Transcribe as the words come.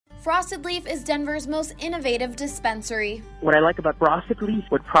Frosted Leaf is Denver's most innovative dispensary. What I like about Frosted Leaf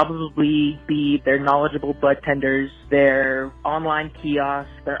would probably be their knowledgeable bud tenders, their online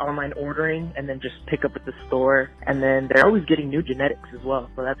kiosks, their online ordering, and then just pick up at the store. And then they're always getting new genetics as well,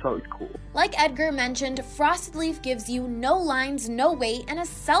 so that's always cool. Like Edgar mentioned, Frosted Leaf gives you no lines, no wait, and a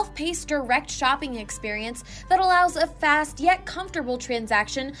self-paced direct shopping experience that allows a fast yet comfortable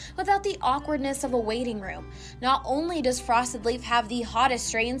transaction without the awkwardness of a waiting room. Not only does Frosted Leaf have the hottest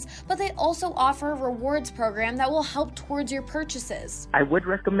strains, but they also offer a rewards program that will help towards your purchases. I would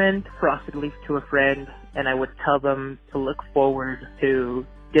recommend Frosted Leaf to a friend, and I would tell them to look forward to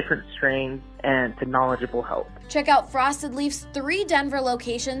different strains and to knowledgeable help. Check out Frosted Leaf's 3 Denver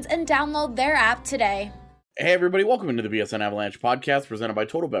locations and download their app today. Hey everybody, welcome into the BSN Avalanche podcast presented by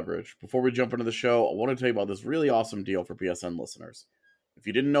Total Beverage. Before we jump into the show, I want to tell you about this really awesome deal for BSN listeners. If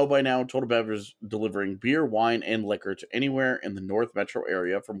you didn't know by now, Total Beverage is delivering beer, wine, and liquor to anywhere in the North Metro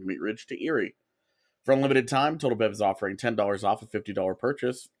area from Wheat Ridge to Erie. For a limited time, Total Bev is offering $10 off a $50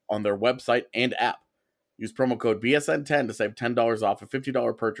 purchase on their website and app. Use promo code BSN10 to save $10 off a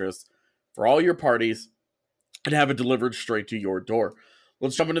 $50 purchase for all your parties and have it delivered straight to your door.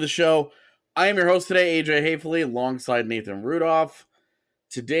 Let's jump into the show. I am your host today, AJ Hafley, alongside Nathan Rudolph.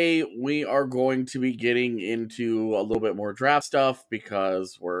 Today, we are going to be getting into a little bit more draft stuff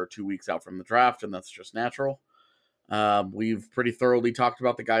because we're 2 weeks out from the draft, and that's just natural. We've pretty thoroughly talked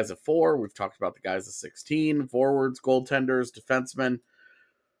about the guys at 4. We've talked about the guys at 16, forwards, goaltenders, defensemen.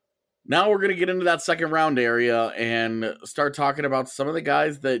 Now we're going to get into that second round area and start talking about some of the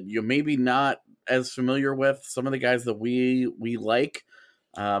guys that you're maybe not as familiar with, some of the guys that we like,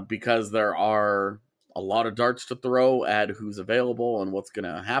 because there are a lot of darts to throw at who's available and what's going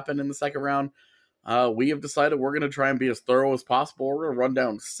to happen in the second round. We have decided we're going to try and be as thorough as possible. We're going to run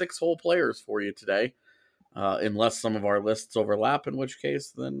down 6 whole players for you today, unless some of our lists overlap, in which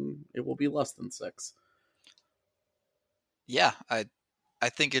case then it will be less than 6. Yeah, I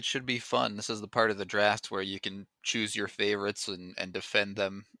think it should be fun. This is the part of the draft where you can choose your favorites and defend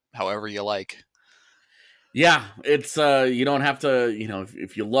them however you like. Yeah, it's you don't have to,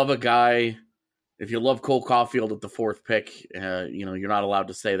 if you love a guy, if you love Cole Caulfield at the 4th pick, you're not allowed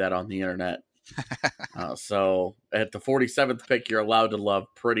to say that on the internet. So at the 47th pick, you're allowed to love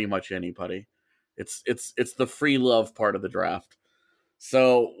pretty much anybody. It's the free love part of the draft.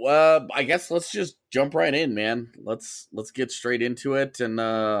 So I guess let's just jump right in, man. Let's get straight into it. And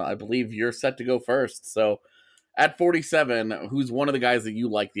I believe you're set to go first. So at 47, who's one of the guys that you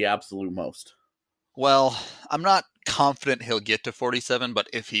like the absolute most? Well, I'm not confident he'll get to 47, but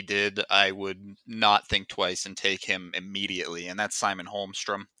if he did, I would not think twice and take him immediately, and that's Simon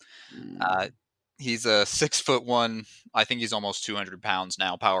Holmstrom. He's a 6'1", I think he's almost 200 pounds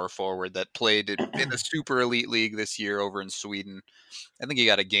now, power forward that played in the Super Elite League this year over in Sweden. I think he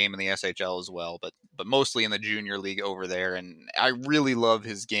got a game in the SHL as well, but mostly in the Junior League over there, and I really love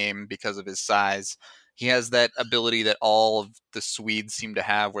his game because of his size. He has that ability that all of the Swedes seem to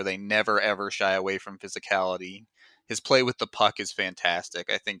have where they never, ever shy away from physicality. His play with the puck is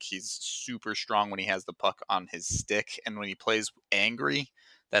fantastic. I think he's super strong when he has the puck on his stick. And when he plays angry,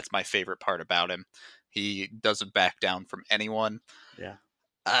 that's my favorite part about him. He doesn't back down from anyone. Yeah.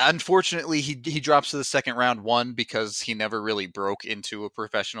 Unfortunately, he drops to the second round, one, because he never really broke into a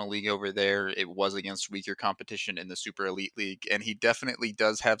professional league over there. It was against weaker competition in the Super Elite League, and he definitely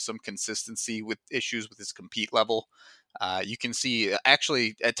does have some consistency with issues with his compete level. You can see,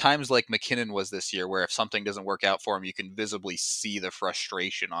 actually, at times like McKinnon was this year, where if something doesn't work out for him, you can visibly see the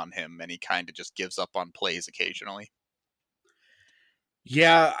frustration on him, and he kind of just gives up on plays occasionally.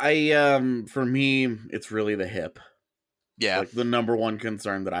 Yeah, for me, it's really the hip. Yeah, like the number one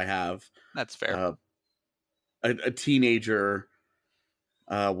concern that I have. That's fair. A teenager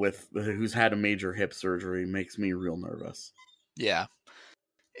who's had a major hip surgery makes me real nervous. Yeah,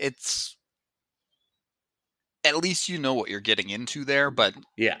 it's at least you know what you're getting into there, but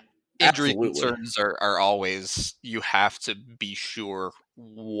yeah, injury absolutely. concerns are always, you have to be sure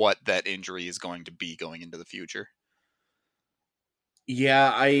what that injury is going to be going into the future.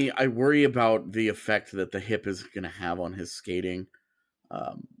 Yeah, I worry about the effect that the hip is going to have on his skating.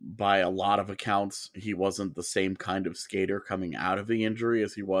 By a lot of accounts, he wasn't the same kind of skater coming out of the injury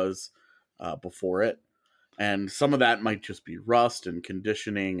as he was before it. And some of that might just be rust and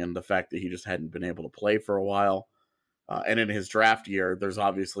conditioning and the fact that he just hadn't been able to play for a while. And in his draft year, there's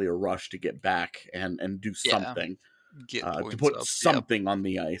obviously a rush to get back and do something, to put something on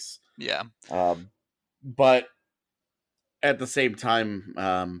the ice. Yeah. But at the same time,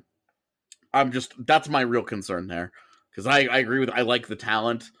 that's my real concern there. Because I agree I like the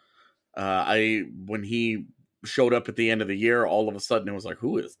talent. When he showed up at the end of the year, all of a sudden it was like,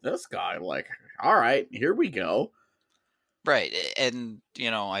 who is this guy? Like, all right, here we go. Right. And,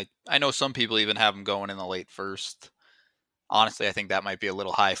 I know some people even have him going in the late first. Honestly, I think that might be a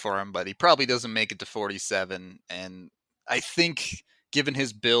little high for him, but he probably doesn't make it to 47. And I think given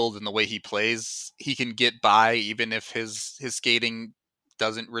his build and the way he plays, he can get by even if his skating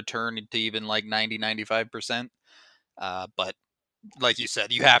doesn't return to even like 90-95%. But like you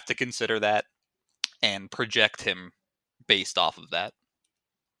said, you have to consider that and project him based off of that.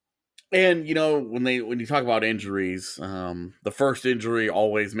 And when you talk about injuries, the first injury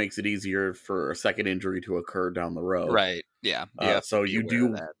always makes it easier for a second injury to occur down the road. Right. Yeah. So you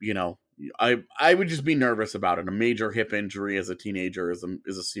do, I would just be nervous about it. A major hip injury as a teenager is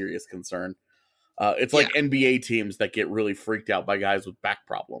a serious concern. It's like NBA teams that get really freaked out by guys with back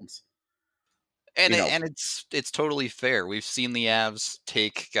problems. And it's totally fair. We've seen the Avs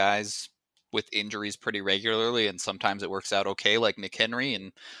take guys with injuries pretty regularly, and sometimes it works out okay, like Nick Henry,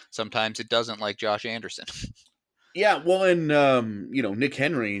 and sometimes it doesn't, like Josh Anderson. Yeah, well, and Nick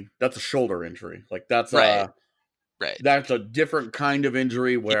Henry, that's a shoulder injury. Like that's right. That's a different kind of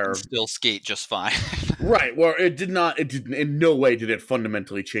injury where he can still skate just fine. Right. Well, it didn't. In no way did it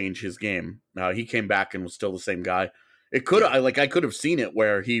fundamentally change his game. He came back and was still the same guy. It could. I could have seen it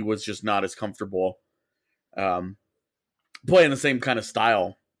where he was just not as comfortable, playing the same kind of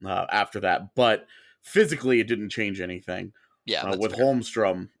style after that. But physically, it didn't change anything. Yeah. With fair.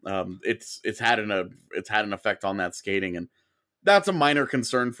 Holmstrom, it's had an effect on that skating, and that's a minor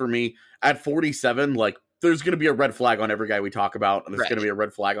concern for me. At 47, like, there's going to be a red flag on every guy we talk about, and there's going to be a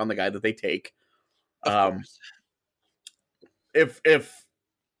red flag on the guy that they take. Of course. If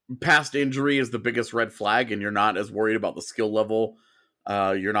past injury is the biggest red flag, and you're not as worried about the skill level,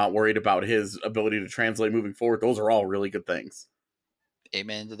 you're not worried about his ability to translate moving forward, those are all really good things.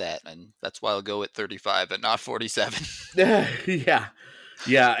 Amen to that, and that's why I'll go at 35 and not 47.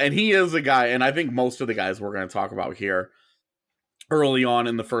 Yeah, and he is a guy, and I think most of the guys we're going to talk about here early on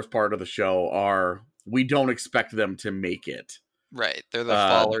in the first part of the show we don't expect them to make it. Right, they're the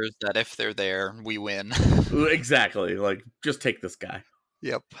fallers that if they're there, we win. Exactly, like, just take this guy.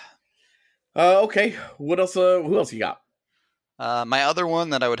 Yep. Okay, what else? Who else you got? My other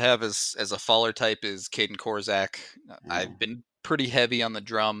one that I would have as a faller type is Caden Korczak. I've been pretty heavy on the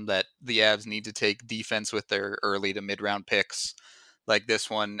drum that the Avs need to take defense with their early to mid-round picks like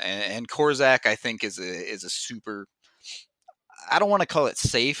this one. And Korczak, I think, is a super... I don't want to call it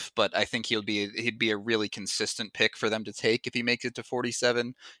safe, but I think he'd be a really consistent pick for them to take if he makes it to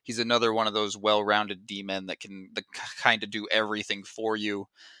 47. He's another one of those well-rounded D-men that can kind of do everything for you.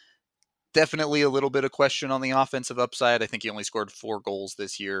 Definitely a little bit of question on the offensive upside. I think he only scored 4 goals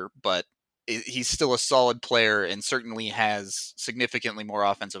this year, but he's still a solid player and certainly has significantly more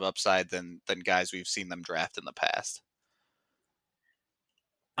offensive upside than guys we've seen them draft in the past.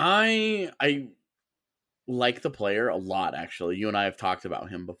 I like the player a lot, actually. You and I have talked about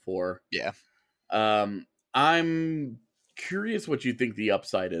him before. Yeah. I'm curious what you think the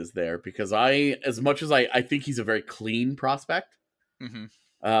upside is there, because as much as I think he's a very clean prospect,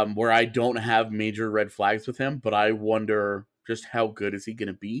 where I don't have major red flags with him, but I wonder just how good is he going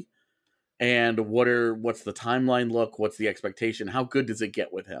to be? And what's the timeline look? What's the expectation? How good does it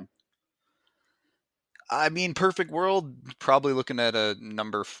get with him? I mean, perfect world, probably looking at a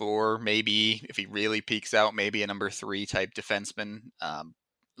number 4, maybe if he really peaks out, maybe a number 3 type defenseman.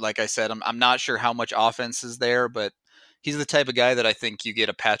 Like I said, I'm not sure how much offense is there, but he's the type of guy that I think you get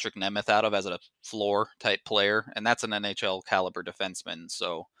a Patrick Nemeth out of as a floor type player, and that's an NHL caliber defenseman.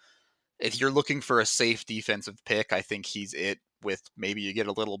 So if you're looking for a safe defensive pick, I think he's it. With maybe you get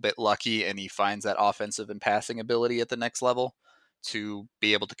a little bit lucky and he finds that offensive and passing ability at the next level to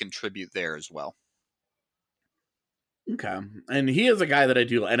be able to contribute there as well. Okay. And he is a guy that I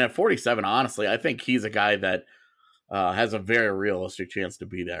do. And at 47, honestly, I think he's a guy that has a very realistic chance to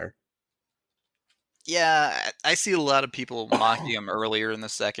be there. Yeah, I see a lot of people mocking him earlier in the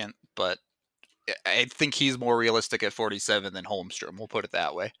second, but I think he's more realistic at 47 than Holmstrom. We'll put it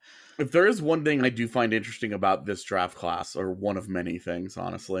that way. If there is one thing I do find interesting about this draft class, or one of many things,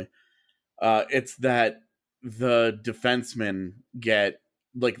 honestly, it's that the defensemen get,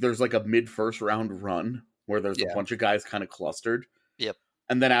 like, there's like a mid-first round run where there's a bunch of guys kind of clustered. Yep.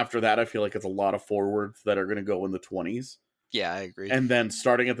 And then after that, I feel like it's a lot of forwards that are going to go in the 20s. Yeah, I agree. And then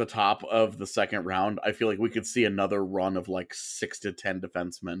starting at the top of the second round, I feel like we could see another run of like 6 to 10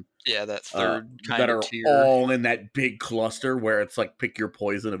 defensemen. Yeah, that third kind that of are tier. all in that big cluster where it's like pick your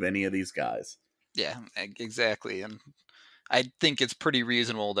poison of any of these guys. Yeah, exactly. And I think it's pretty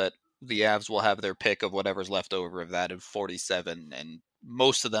reasonable that the Avs will have their pick of whatever's left over of that of 47, and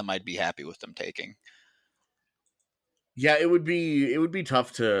most of them I'd be happy with them taking. Yeah, it would be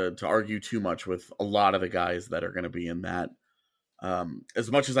tough to argue too much with a lot of the guys that are going to be in that.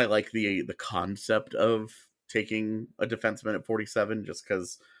 As much as I like the concept of taking a defenseman at 47, just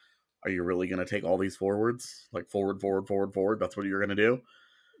because are you really going to take all these forwards like forward, forward, forward, forward? That's what you're going to do.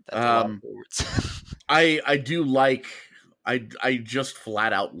 That's a lot of forwards. I do like I just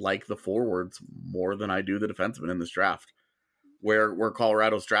flat out like the forwards more than I do the defensemen in this draft. Where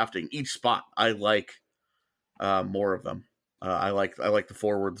Colorado's drafting each spot, I like more of them. I like the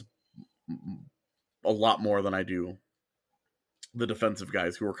forwards a lot more than I do the defensive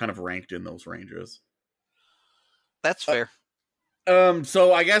guys who are kind of ranked in those ranges. That's fair.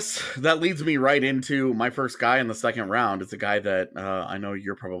 So I guess that leads me right into my first guy in the second round. It's a guy that I know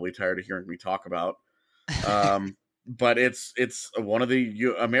you're probably tired of hearing me talk about. But it's one of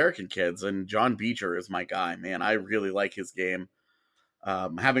the American kids, and John Beecher is my guy. Man, I really like his game.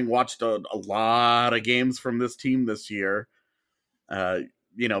 Having watched a lot of games from this team this year,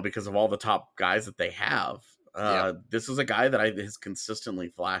 because of all the top guys that they have, this is a guy that has consistently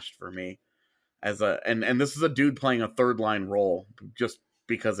flashed for me and this is a dude playing a third line role just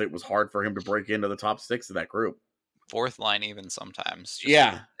because it was hard for him to break into the top 6 of that group. Fourth line even sometimes.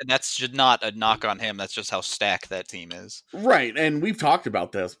 And that's not a knock on him. That's just how stacked that team is. Right, and we've talked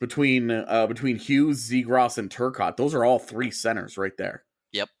about this between Hughes, Zegras, and Turcotte. Those are all 3 centers right there.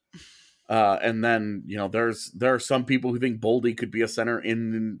 Yep. And then there are some people who think Boldy could be a center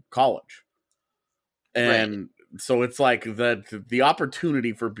in college, and right. So it's like the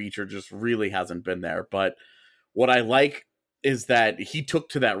opportunity for Beecher just really hasn't been there. But what I like is that he took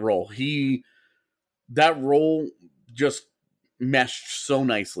to that role. That role just meshed so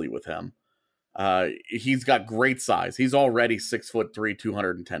nicely with him. He's got great size. He's already 6'3",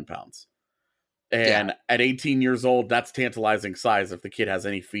 210 pounds. And at 18 years old, that's tantalizing size if the kid has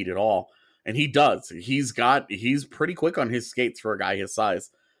any feet at all. And he does. He's pretty quick on his skates for a guy his size.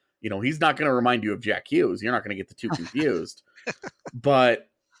 He's not going to remind you of Jack Hughes. You're not going to get the two confused. But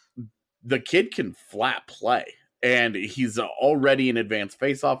the kid can flat play. And he's already an advanced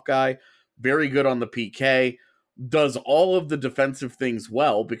faceoff guy. Very good on the PK. Does all of the defensive things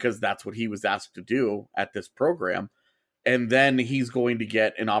well because that's what he was asked to do at this program. And then he's going to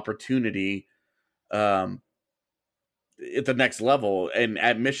get an opportunity at the next level. And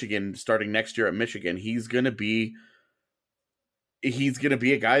at Michigan, starting next year at Michigan, he's going to be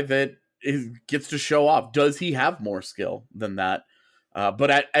a guy that gets to show off. Does he have more skill than that? But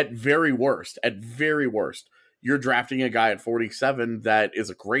at very worst, you're drafting a guy at 47 that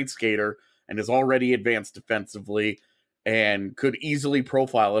is a great skater and is already advanced defensively and could easily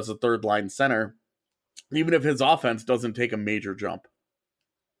profile as a third line center, even if his offense doesn't take a major jump.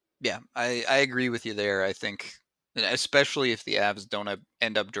 Yeah, I agree with you there. I think, especially if the Avs don't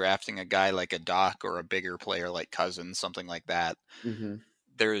end up drafting a guy like a Doc or a bigger player like Cousins, something like that,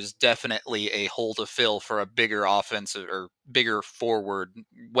 there's definitely a hole to fill for a bigger offensive or bigger forward,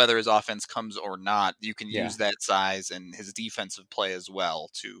 whether his offense comes or not. You can use that size and his defensive play as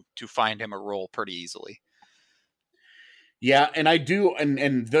well to find him a role pretty easily. Yeah, and I do,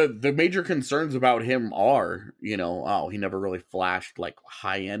 and the major concerns about him are, he never really flashed like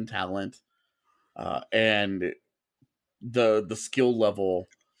high-end talent, and the skill level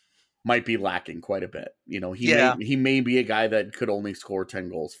might be lacking quite a bit. He may be a guy that could only score 10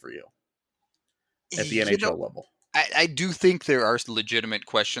 goals for you at the NHL level. I do think there are legitimate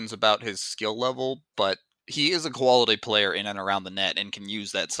questions about his skill level, but he is a quality player in and around the net and can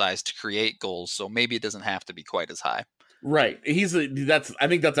use that size to create goals, so maybe it doesn't have to be quite as high. Right. I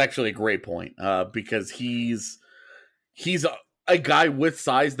think that's actually a great point, because he's a guy with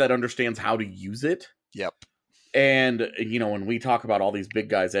size that understands how to use it. Yep. And, when we talk about all these big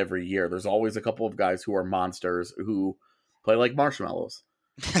guys every year, there's always a couple of guys who are monsters who play like marshmallows.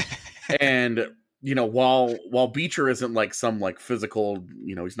 And, while Beecher isn't like some like physical,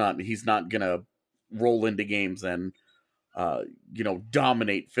 he's not going to roll into games and,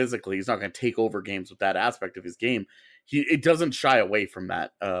 dominate physically. He's not going to take over games with that aspect of his game. It doesn't shy away from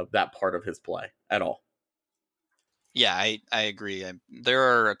that part of his play at all. Yeah, I agree. There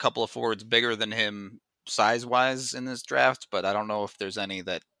are a couple of forwards bigger than him size-wise in this draft, but I don't know if there's any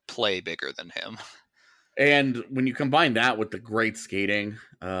that play bigger than him. And when you combine that with the great skating,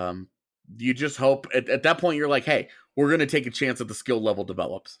 you just hope at that point you're like, hey, we're going to take a chance that the skill level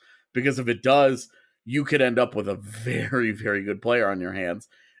develops. Because if it does, you could end up with a very, very good player on your hands.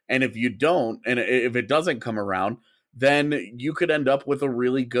 And if you don't, and if it doesn't come around, then you could end up with a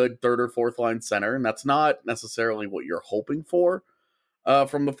really good third or fourth line center. And that's not necessarily what you're hoping for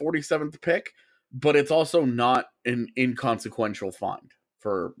from the 47th pick, but it's also not an inconsequential find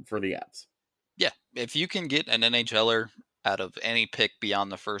for the Avs. Yeah, if you can get an NHLer out of any pick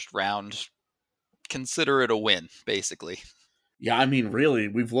beyond the first round, consider it a win, basically. Yeah, I mean, really,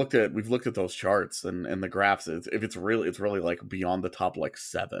 we've looked at those charts and the graphs. It's really like beyond the top like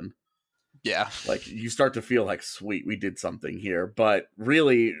 7. Yeah. Like you start to feel like, sweet, we did something here. But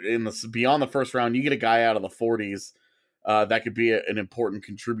really, in the beyond the first round, you get a guy out of the 40s that could be an important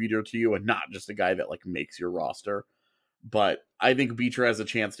contributor to you, and not just a guy that like makes your roster. But I think Beecher has a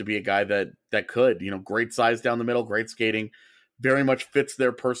chance to be a guy that could, great size down the middle, great skating, very much fits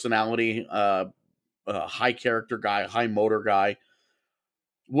their personality. A high character guy, high motor guy,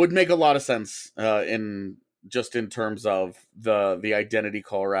 would make a lot of sense in terms of the identity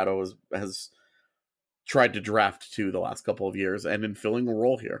Colorado has tried to draft to the last couple of years, and in filling a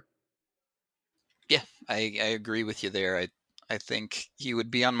role here. Yeah, I agree with you there. I think he would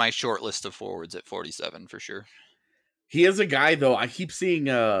be on my short list of forwards at 47 for sure. He is a guy, though. I keep seeing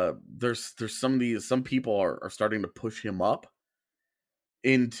there's some people are starting to push him up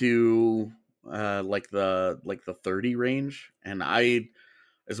into like the 30 range, and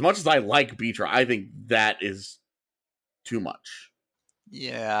as much as I like Beecher, I think that is too much.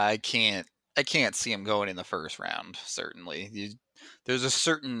 Yeah, I can't see him going in the first round. Certainly, there's a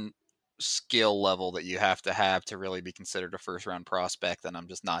certain skill level that you have to really be considered a first round prospect, and I'm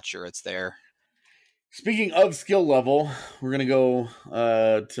just not sure it's there. Speaking of skill level, we're gonna go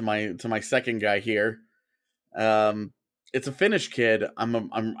to my second guy here. It's a Finnish kid.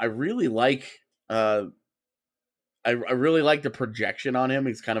 I really like I really like the projection on him.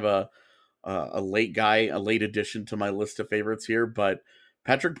 He's kind of a late guy, a late addition to my list of favorites here. But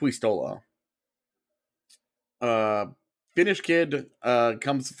Patrick Puistola, Finnish kid,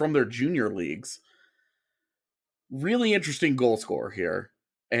 comes from their junior leagues. Really interesting goal scorer here,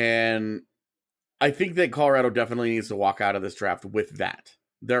 and I think that Colorado definitely needs to walk out of this draft with that.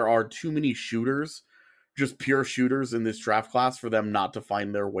 There are too many shooters, just pure shooters in this draft class for them not to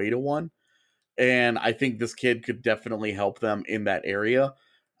find their way to one. And I think this kid could definitely help them in that area.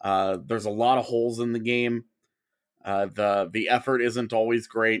 There's a lot of holes in the game. The effort isn't always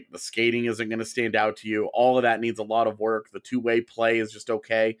great. The skating isn't going to stand out to you. All of that needs a lot of work. The two-way play is just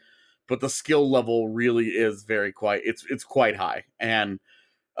okay, but the skill level really is it's quite high, and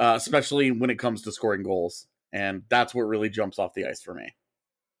especially when it comes to scoring goals. And that's what really jumps off the ice for me.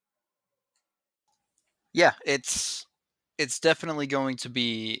 Yeah, it's definitely going to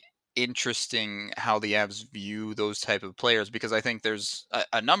be interesting how the Avs view those type of players, because I think there's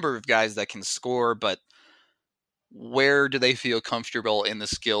a number of guys that can score, but where do they feel comfortable in the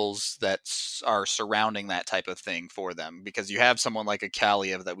skills that are surrounding that type of thing for them? Because you have someone like a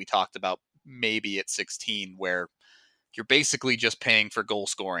Kaliev that we talked about maybe at 16, where you're basically just paying for goal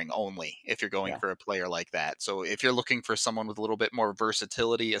scoring only if you're going for a player like that. So if you're looking for someone with a little bit more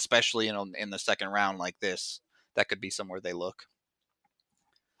versatility, especially in the second round like this, that could be somewhere they look.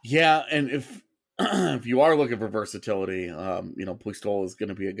 Yeah, and if you are looking for versatility, Puistola is going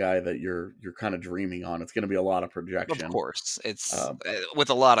to be a guy that you're kind of dreaming on. It's going to be a lot of projection. Of course, it's with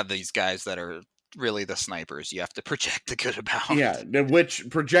a lot of these guys that are really the snipers, you have to project a good amount. Yeah, which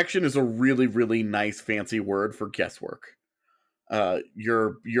projection is a really, really nice fancy word for guesswork.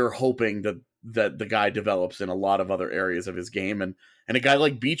 You're hoping that the guy develops in a lot of other areas of his game, and a guy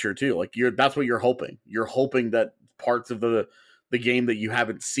like Beecher too. Like that's what you're hoping. You're hoping that parts of the game that you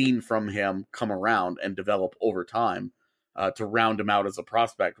haven't seen from him come around and develop over time to round him out as a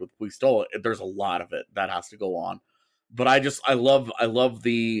prospect. With Puistola, there's a lot of it that has to go on. But I love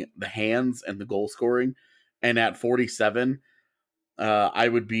the hands and the goal scoring. And at 47, I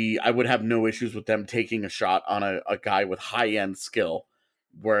would have no issues with them taking a shot on a guy with high end skill,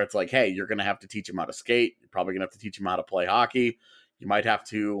 where it's like, hey, you're going to have to teach him how to skate. You're probably going to have to teach him how to play hockey. You might have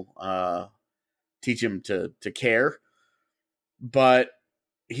to teach him to care, but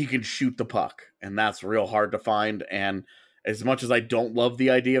he can shoot the puck, and that's real hard to find. And as much as I don't love the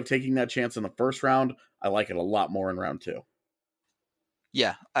idea of taking that chance in the first round, I like it a lot more in round 2.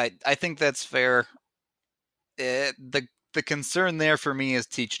 Yeah, I think that's fair. The concern there for me is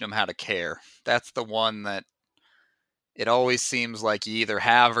teaching them how to care. That's the one that it always seems like you either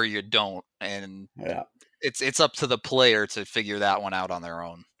have or you don't, and it's up to the player to figure that one out on their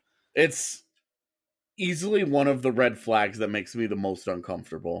own. It's easily one of the red flags that makes me the most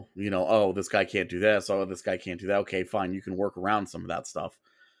uncomfortable. Oh, this guy can't do this. Oh, this guy can't do that. Okay, fine. You can work around some of that stuff.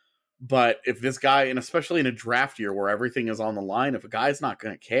 But if this guy, and especially in a draft year where everything is on the line, if a guy's not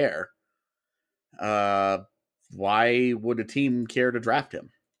going to care, why would a team care to draft him?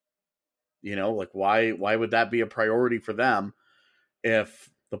 Why would that be a priority for them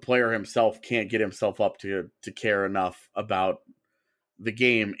if the player himself can't get himself up to care enough about the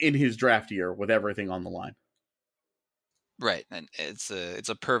game in his draft year with everything on the line. Right, and it's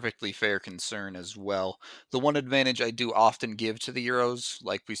a perfectly fair concern as well. The one advantage I do often give to the Euros,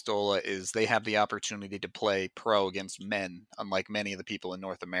 like Pistola, is they have the opportunity to play pro against men, unlike many of the people in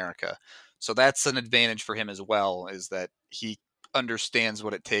North America. So that's an advantage for him as well, is that he understands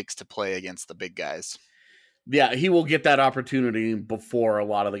what it takes to play against the big guys. Yeah, he will get that opportunity before a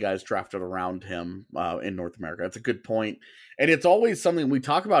lot of the guys drafted around him in North America. That's a good point. And it's always something we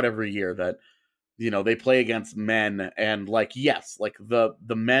talk about every year that, you know, they play against men, and like, yes, like the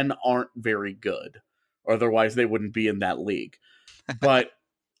men aren't very good, otherwise they wouldn't be in that league. But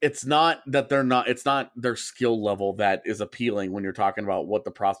it's not that it's not their skill level that is appealing when you're talking about what the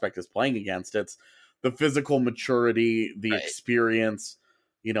prospect is playing against. It's the physical maturity, the experience,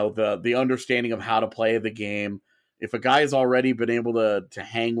 you know, the understanding of how to play the game. If a guy has already been able to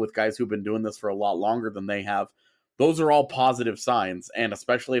hang with guys who've been doing this for a lot longer than they have, those are all positive signs. And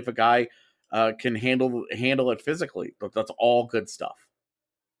especially if a guy can handle it physically. But that's all good stuff.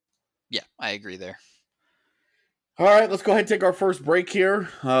 Yeah, I agree there. All right, let's go ahead and take our first break here.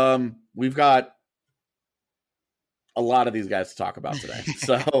 We've got a lot of these guys to talk about today.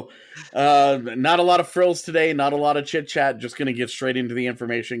 So not a lot of frills today, not a lot of chit-chat. Just going to get straight into the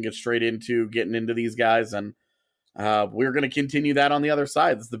information, get straight into getting into these guys. And we're going to continue that on the other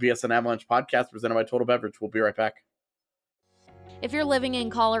side. This is the BSN Avalanche podcast presented by Total Beverage. We'll be right back. If you're living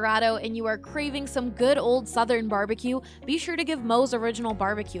in Colorado and you are craving some good old Southern barbecue, be sure to give Moe's Original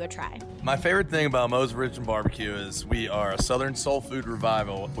Barbecue a try. My favorite thing about Moe's Original Barbecue is we are a Southern soul food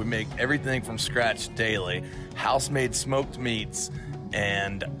revival. We make everything from scratch daily, house-made smoked meats,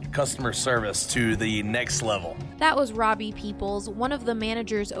 and customer service to the next level. That was Robbie Peoples, one of the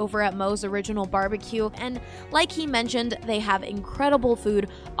managers over at Moe's Original Barbecue, and like he mentioned, they have incredible food,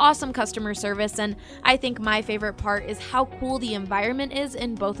 awesome customer service, and I think my favorite part is how cool the environment is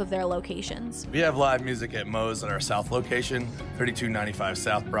in both of their locations. We have live music at Moe's at our south location, 3295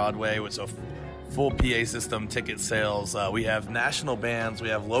 South Broadway, with a full PA system, ticket sales. We have national bands, we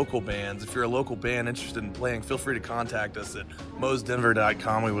have local bands. If you're a local band interested in playing, feel free to contact us at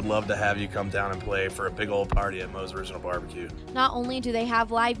moesdenver.com. We would love to have you come down and play for a big old party at Moe's Original Barbecue. Not only do they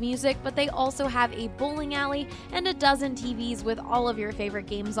have live music, but they also have a bowling alley and a dozen TVs with all of your favorite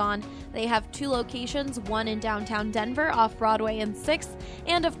games on. They have 2 locations, one in downtown Denver off Broadway and 6th,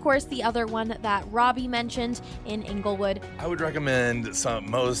 and of course the other one that Robbie mentioned in Inglewood. I would recommend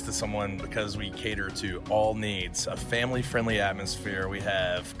Moe's to someone because we cater to all needs, a family-friendly atmosphere. We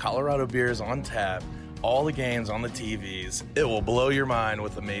have Colorado beers on tap, all the games on the TVs. It will blow your mind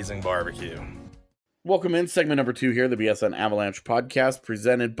with amazing barbecue. Welcome in segment number 2 here, the BSN Avalanche podcast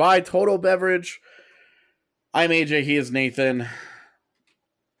presented by Total Beverage. I'm AJ, he is Nathan.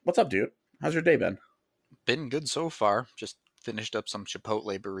 What's up, dude? How's your day been? Been good so far. Just finished up some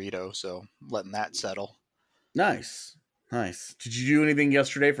Chipotle burrito, so letting that settle. Nice. Did you do anything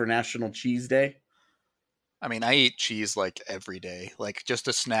yesterday for National Cheese Day? I mean, I eat cheese like every day. Like, just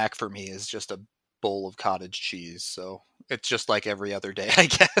a snack for me is just a bowl of cottage cheese. So it's just like every other day, I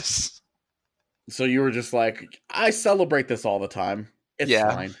guess. So you were just like, I celebrate this all the time. It's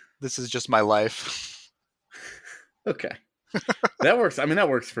fine. This is just my life. Okay. That works. I mean, that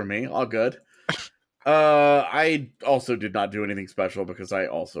works for me. All good. I also did not do anything special because I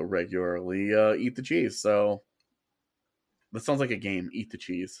also regularly eat the cheese. So that sounds like a game. Eat the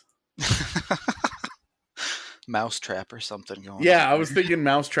cheese. Mousetrap or something going on. I was thinking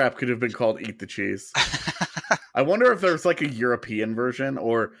Mousetrap could have been called Eat the Cheese. I wonder if there's like a European version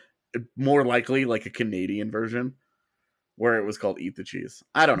or more likely like a Canadian version where it was called Eat the Cheese.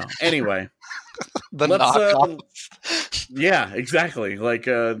 I don't know. Anyway. The knockoff. Yeah, exactly. Like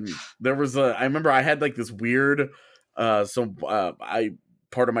there was I remember I had like this weird part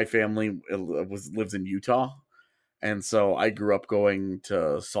of my family lives in Utah. And so I grew up going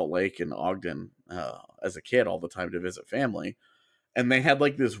to Salt Lake and Ogden as a kid all the time to visit family. And they had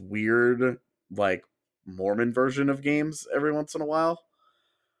like this weird, like Mormon version of games every once in a while,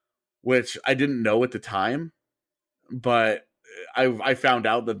 which I didn't know at the time. But I found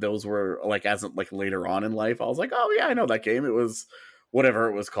out that those were like, as like later on in life, I was like, oh yeah, I know that game. It was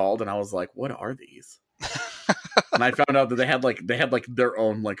whatever it was called. And I was like, what are these? And I found out that they had like their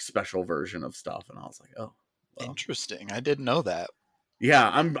own like special version of stuff. And I was like, oh. Well. Interesting. I didn't know that.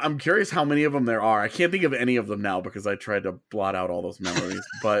 Yeah, I'm curious how many of them there are. I can't think of any of them now because I tried to blot out all those memories.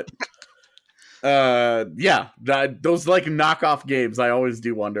 But those like knockoff games, I always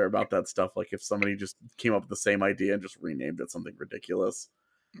do wonder about that stuff. Like if somebody just came up with the same idea and just renamed it something ridiculous.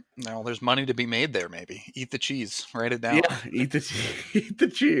 No, there's money to be made there. Maybe eat the cheese. Write it down. Yeah, eat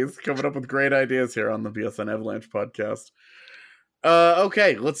the cheese. Coming up with great ideas here on the BSN Avalanche podcast.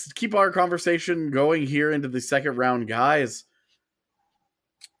 Okay, let's keep our conversation going here into the second round, guys.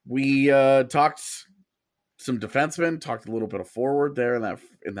 We talked some defensemen, talked a little bit of forward there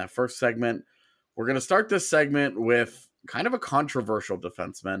in that first segment. We're going to start this segment with kind of a controversial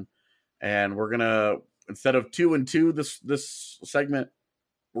defenseman, and we're going to, instead of 2 and 2 this segment,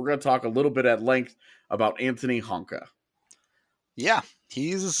 we're going to talk a little bit at length about Anthony Honka. Yeah,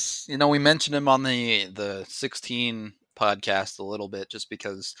 he's, we mentioned him on the 16 podcast a little bit just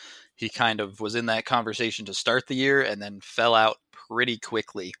because he kind of was in that conversation to start the year and then fell out pretty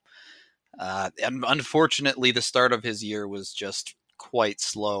quickly. And unfortunately, the start of his year was just quite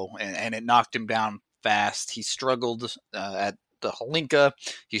slow, and it knocked him down fast. He struggled at the Hlinka.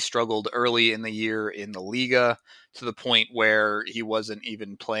 He struggled early in the year in the Liga to the point where he wasn't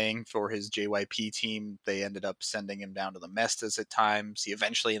even playing for his JYP team. They ended up sending him down to the Mestas at times. He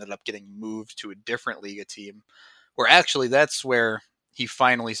eventually ended up getting moved to a different Liga team, where actually that's where he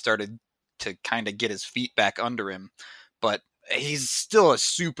finally started to kind of get his feet back under him. But he's still a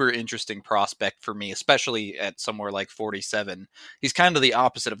super interesting prospect for me, especially at somewhere like 47. He's kind of the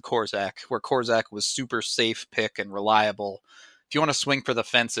opposite of Korczak, where Korczak was super safe pick and reliable. If you want to swing for the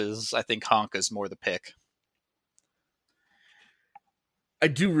fences, I think Honka's more the pick. I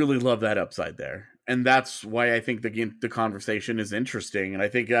do really love that upside there. And that's why I think the conversation is interesting. And I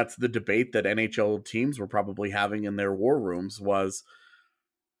think that's the debate that NHL teams were probably having in their war rooms was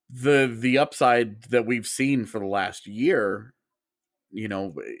the upside that we've seen for the last year.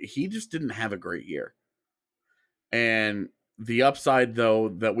 He just didn't have a great year. And the upside, though,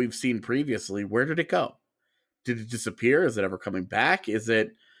 that we've seen previously, where did it go? Did it disappear? Is it ever coming back? Is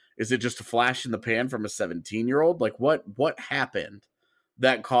it just a flash in the pan from a 17-year-old? Like, what happened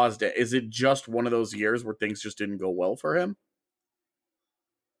that caused it? Is it just one of those years where things just didn't go well for him?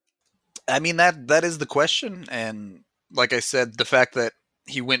 I mean, that is the question. And like I said, the fact that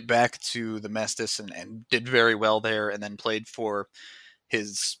he went back to the Mestas and did very well there and then played for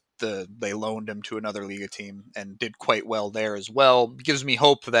they loaned him to another Liga team and did quite well there as well gives me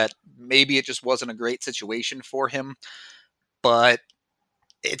hope that maybe it just wasn't a great situation for him. But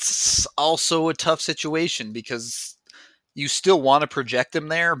it's also a tough situation because you still want to project him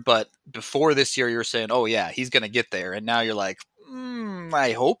there, but before this year you're saying, oh yeah, he's going to get there. And now you're like,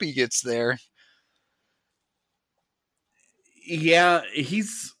 I hope he gets there. Yeah,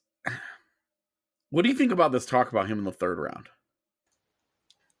 what do you think about this talk about him in the third round?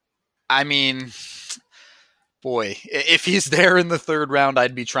 I mean, boy, if he's there in the third round,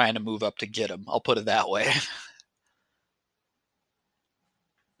 I'd be trying to move up to get him. I'll put it that way.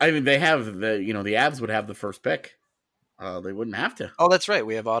 I mean, they have the Avs would have the first pick. They wouldn't have to. Oh, that's right.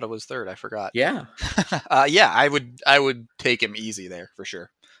 We have Ottawa's third. I forgot. Yeah. Yeah, I would take him easy there for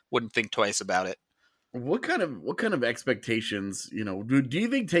sure. Wouldn't think twice about it. What kind of expectations, do you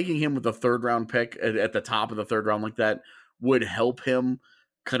think taking him with a third round pick at the top of the third round like that would help him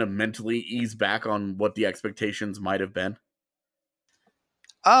kind of mentally ease back on what the expectations might have been?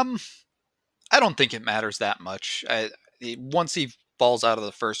 I don't think it matters that much. Once he falls out of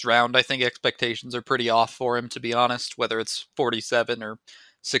the first round, I think expectations are pretty off for him, to be honest, whether it's 47 or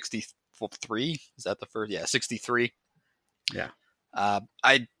 63. Is that the first? Yeah, 63. Yeah.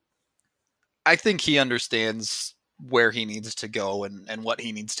 I think he understands where he needs to go and what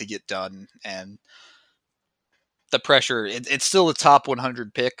he needs to get done. And the pressure, it's still a top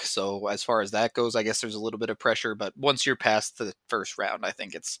 100 pick. So as far as that goes, I guess there's a little bit of pressure. But once you're past the first round, I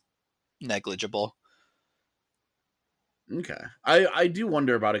think it's negligible. Okay. I do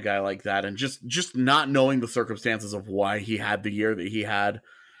wonder about a guy like that and just not knowing the circumstances of why he had the year that he had.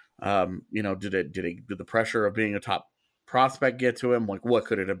 Did the pressure of being a top prospect get to him? Like, what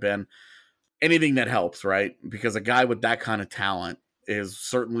could it have been? Anything that helps, right? Because a guy with that kind of talent is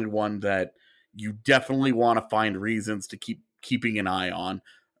certainly one that you definitely want to find reasons to keeping an eye on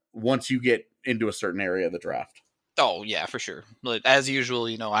once you get into a certain area of the draft. Oh yeah, for sure. But as usual,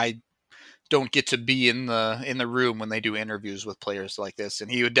 I don't get to be in the room when they do interviews with players like this,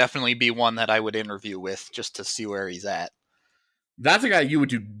 and he would definitely be one that I would interview with just to see where he's at. That's a guy you would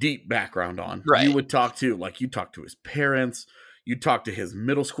do deep background on. Right. You would talk to his parents, you talk to his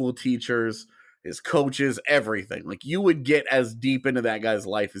middle school teachers, his coaches, everything. Like, you would get as deep into that guy's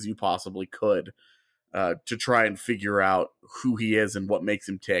life as you possibly could to try and figure out who he is and what makes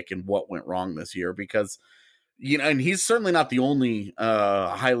him tick and what went wrong this year. Because, and he's certainly not the only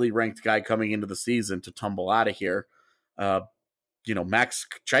highly ranked guy coming into the season to tumble out of here. Max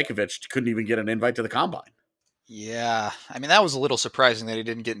Chaykovich couldn't even get an invite to the Combine. Yeah. I mean, that was a little surprising that he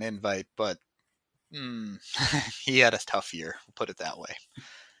didn't get an invite, but he had a tough year. We'll put it that way.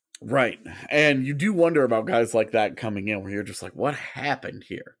 Right. And you do wonder about guys like that coming in where you're just like, what happened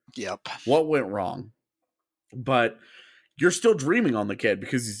here? Yep. What went wrong? But you're still dreaming on the kid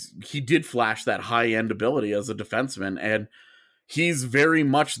because he did flash that high-end ability as a defenseman, and he's very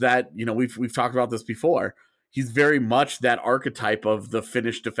much that, we've talked about this before. He's very much that archetype of the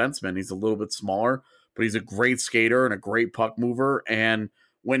Finnish defenseman. He's a little bit smaller, but he's a great skater and a great puck mover, and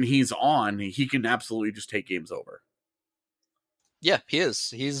when he's on, he can absolutely just take games over. Yeah, he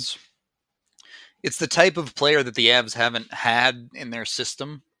is. It's the type of player that the Avs haven't had in their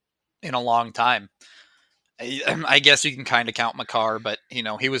system in a long time. I guess you can kind of count Makar, but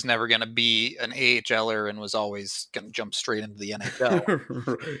he was never going to be an AHLer and was always going to jump straight into the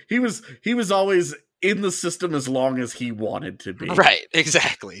NHL. he was always in the system as long as he wanted to be. Right,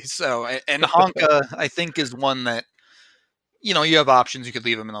 exactly. So, and Honka, I think, is one that you have options. You could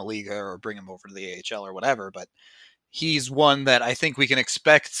leave him in the Liga or bring him over to the AHL or whatever, but he's one that I think we can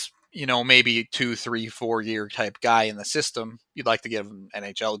expect, maybe 2, 3, 4 year type guy in the system. You'd like to give him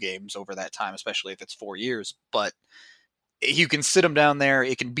NHL games over that time, especially if it's 4 years, but you can sit him down there.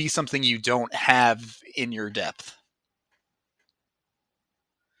 It can be something you don't have in your depth.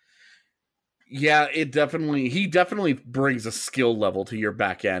 Yeah, he definitely brings a skill level to your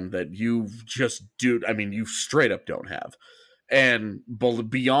back end that you you straight up don't have. And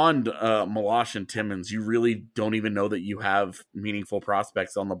beyond Milosh and Timmins, you really don't even know that you have meaningful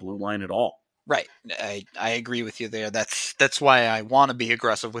prospects on the blue line at all. Right. I agree with you there. That's why I want to be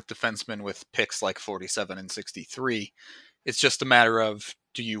aggressive with defensemen with picks like 47 and 63. It's just a matter of,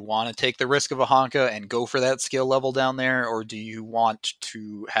 do you want to take the risk of a Honka and go for that skill level down there, or do you want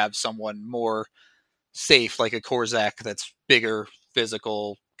to have someone more safe like a Korczak that's bigger,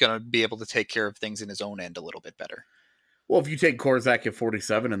 physical, going to be able to take care of things in his own end a little bit better? Well, if you take Korczak at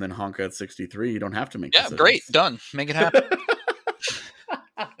 47 and then Honka at 63, you don't have to make decisions. Great, done. Make it happen.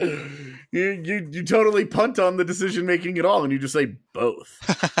 you totally punt on the decision making at all, and you just say both.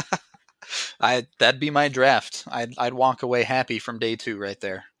 That'd be my draft. I'd walk away happy from day 2 right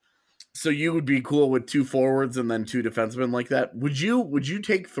there. So you would be cool with 2 forwards and then 2 defensemen like that? Would you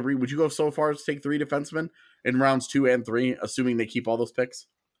take 3? Would you go so far as to take 3 defensemen in rounds 2 and 3, assuming they keep all those picks?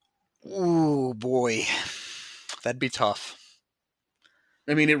 Ooh, boy. That'd be tough.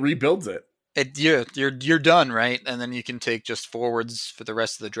 I mean, it rebuilds it. You're done, right? And then you can take just forwards for the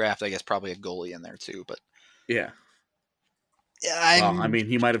rest of the draft. I guess probably a goalie in there too, but yeah. Yeah,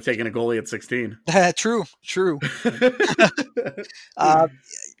 he might have taken a goalie at 16. True.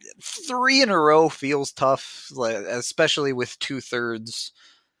 3 in a row feels tough, especially with 2/3.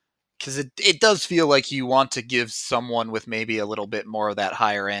 Because it does feel like you want to give someone with maybe a little bit more of that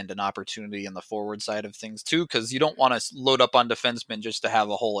higher end an opportunity in the forward side of things too, because you don't want to load up on defensemen just to have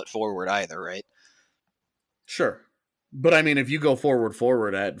a hole at forward either, right? Sure. But I mean, if you go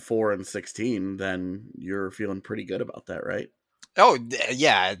forward at 4 and 16, then you're feeling pretty good about that, right? Oh,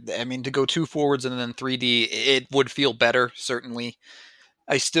 yeah. I mean, to go 2 forwards and then 3D, it would feel better, certainly.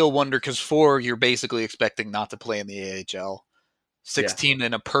 I still wonder, because 4, you're basically expecting not to play in the AHL. 16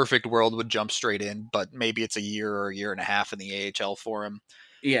 in a perfect world would jump straight in, but maybe it's a year or a year and a half in the AHL for him.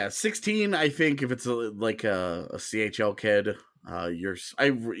 Yeah, 16, I think if it's like a CHL kid,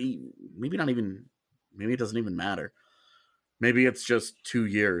 maybe it doesn't even matter. Maybe it's just 2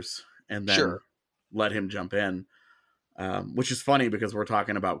 years and then let him jump in. Which is funny because we're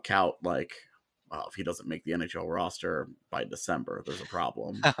talking about Kaut, like, well, if he doesn't make the NHL roster by December, there's a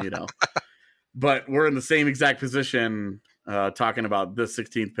problem, But we're in the same exact position talking about this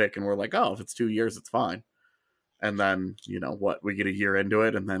 16th pick, and we're like, oh, if it's 2 years, it's fine. And then, we get a year into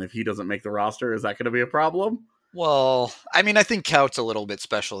it, and then if he doesn't make the roster, is that going to be a problem? Well, I mean, I think Kaut's a little bit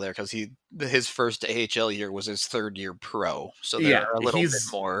special there because his first AHL year was his 3rd year pro, so there are a little bit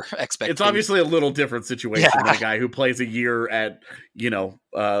more expectations. It's obviously a little different situation than a guy who plays a year at,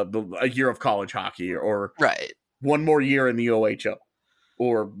 a year of college hockey, or one more year in the OHL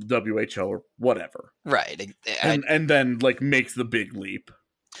or WHL or whatever. Right. And then like makes the big leap.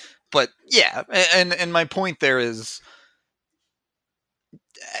 But yeah, and my point there is,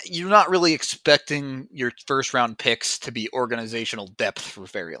 you're not really expecting your first round picks to be organizational depth for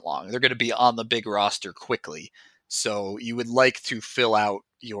very long. They're going to be on the big roster quickly. So you would like to fill out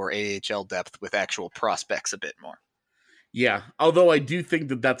your AHL depth with actual prospects a bit more. Yeah, although I do think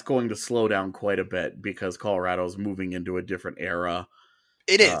that that's going to slow down quite a bit because Colorado's moving into a different era.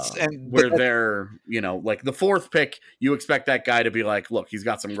 It is. Where they're, like the 4th pick, you expect that guy to be like, look, he's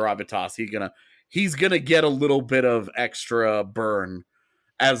got some gravitas. He's gonna get a little bit of extra burn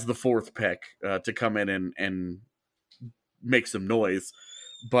as the 4th pick to come in and make some noise.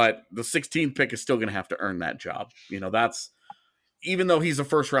 But the 16th pick is still going to have to earn that job. even though he's a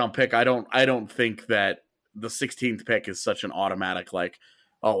first round pick, I don't think that the 16th pick is such an automatic, like,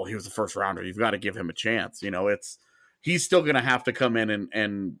 oh, he was a first rounder, you've got to give him a chance. He's still going to have to come in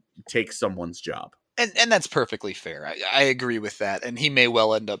and take someone's job. And that's perfectly fair. I agree with that. And he may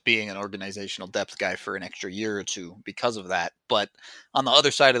well end up being an organizational depth guy for an extra year or two because of that. But on the other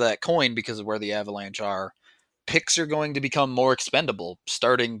side of that coin, because of where the Avalanche are, picks are going to become more expendable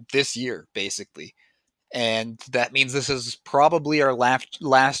starting this year, basically. And that means this is probably our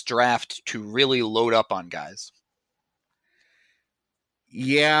last draft to really load up on guys.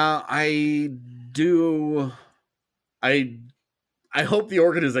 Yeah, I do. I hope the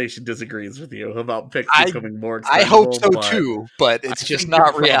organization disagrees with you about picks becoming more expendable. I hope so too, but it's just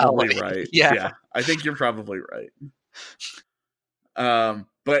not reality. Right. Yeah, I think you're probably right.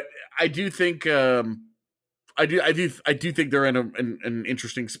 But I do think I do think they're in an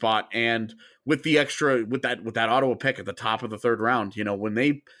interesting spot, and with that Ottawa pick at the top of the third round, when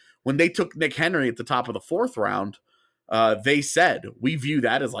they took Nick Henry at the top of the fourth round, they said we view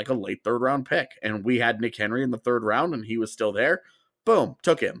that as like a late third round pick, and we had Nick Henry in the third round, and he was still there. Boom,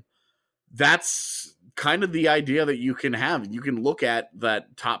 took him. That's kind of the idea that you can have. You can look at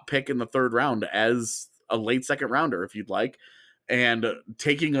that top pick in the third round as a late second rounder if you'd like. And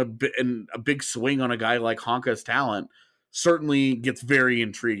taking a big swing on a guy like Honka's talent certainly gets very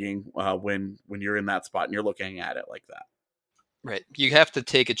intriguing when you're in that spot and you're looking at it like that. Right. You have to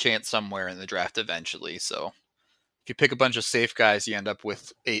take a chance somewhere in the draft eventually. So if you pick a bunch of safe guys, you end up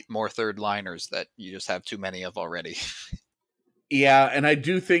with 8 more third liners that you just have too many of already. Yeah, and I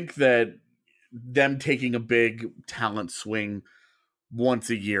do think that them taking a big talent swing once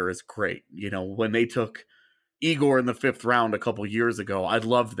a year is great. When they took Igor in the 5th round a couple years ago, I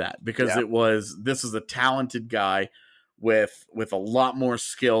loved that because this is a talented guy with a lot more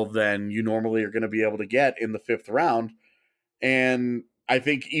skill than you normally are going to be able to get in the 5th round. And I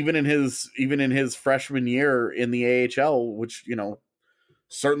think even in his freshman year in the AHL, which,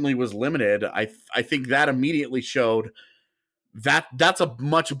 certainly was limited, I think that immediately showed that that's a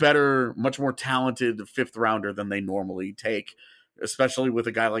much better, much more talented 5th rounder than they normally take, especially with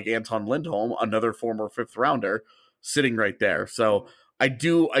a guy like Anton Lindholm, another former 5th rounder, sitting right there. So I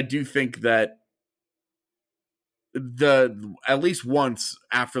do think that at least once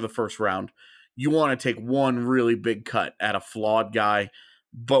after the first round, you want to take one really big cut at a flawed guy,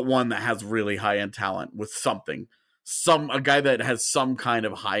 but one that has really high end talent with a guy that has some kind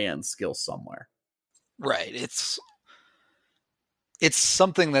of high end skill somewhere. Right. It's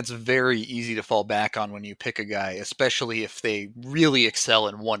something that's very easy to fall back on when you pick a guy, especially if they really excel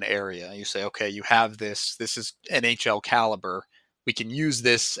in one area. You say, okay, you have this is NHL caliber. We can use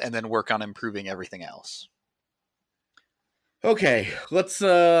this and then work on improving everything else. Okay, let's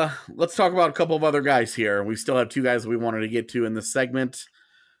talk about a couple of other guys here. We still have 2 guys we wanted to get to in this segment.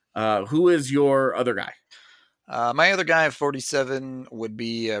 Who is your other guy? My other guy at 47 would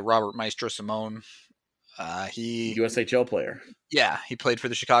be Robert Maestro Simone. He USHL player. Yeah, he played for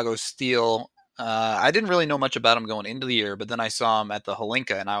the Chicago Steel. I didn't really know much about him going into the year, but then I saw him at the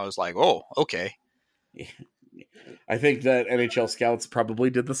Hlinka, and I was like, oh, okay. I think that NHL scouts probably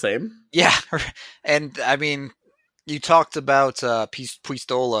did the same. Yeah, and I mean, you talked about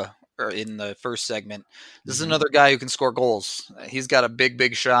Puistola in the first segment. This is another guy who can score goals. He's got a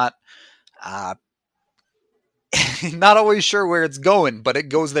big shot. Not always sure where it's going, but it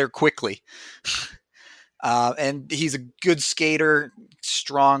goes there quickly. And he's a good skater,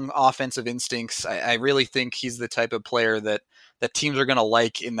 strong offensive instincts. I really think he's the type of player that teams are going to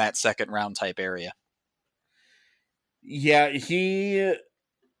like in that second round type area. Yeah, he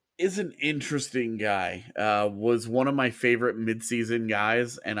is an interesting guy. Was one of my favorite midseason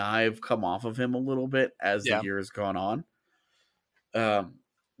guys, and I've come off of him a little bit as the year has gone on.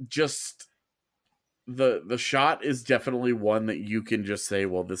 Just the shot is definitely one that you can just say,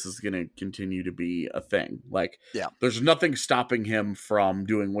 well, this is going to continue to be a thing. Like, there's nothing stopping him from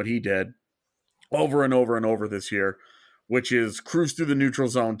doing what he did over and over and over this year, which is cruise through the neutral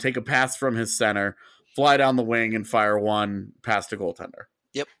zone, take a pass from his center, fly down the wing, and fire one past a goaltender.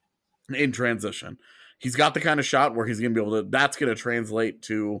 Yep. In transition. He's got the kind of shot where he's going to be able to, that's going to translate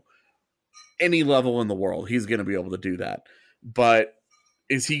to any level in the world. He's going to be able to do that. But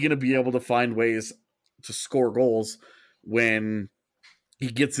is he going to be able to find ways to score goals when he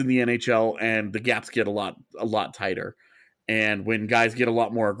gets in the NHL and the gaps get a lot tighter, and when guys get a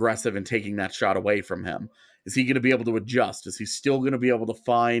lot more aggressive in taking that shot away from him? Is he going to be able to adjust? Is he still going to be able to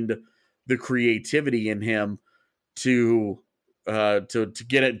find the creativity in him to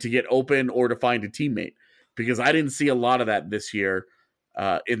get open or to find a teammate? Because I didn't see a lot of that this year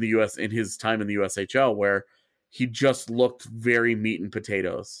in the US, in his time in the USHL, where he just looked very meat and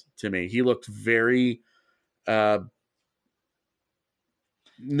potatoes to me. He looked very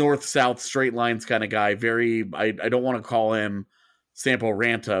north-south straight lines kind of guy. Very, I don't want to call him Sampo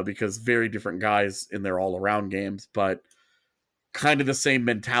Ranta because very different guys in their all-around games, but kind of the same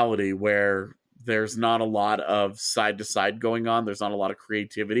mentality where there's not a lot of side-to-side going on. There's not a lot of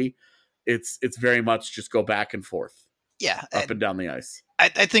creativity. It's very much just go back and forth. Yeah. Up and down the ice. I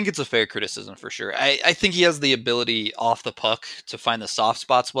think it's a fair criticism for sure. I think he has the ability off the puck to find the soft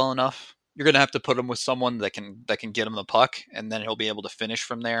spots well enough. You're going to have to put him with someone that can get him the puck, and then he'll be able to finish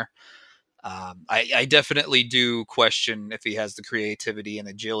from there. I definitely do question if he has the creativity and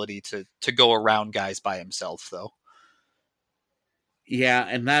agility to go around guys by himself, though. Yeah,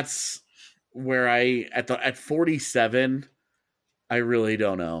 and that's where at 47, I really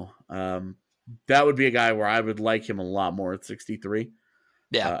don't know. That would be a guy where I would like him a lot more at 63.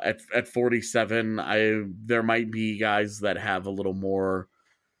 Yeah. At 47, there might be guys that have a little more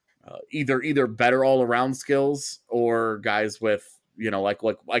either better all around skills or guys with,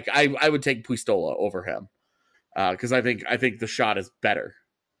 like I would take Puistola over him because I think the shot is better,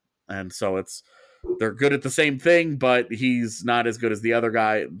 and so they're good at the same thing, but he's not as good as the other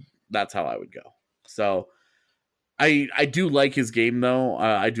guy. That's how I would go. So I do like his game though.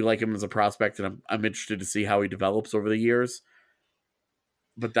 I do like him as a prospect, and I'm interested to see how he develops over the years.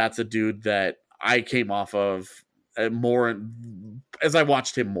 But that's a dude that I came off of more as I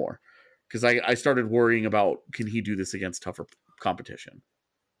watched him more, because I started worrying about, can he do this against tougher competition?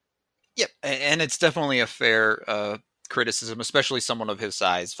 Yep, and it's definitely a fair criticism, especially someone of his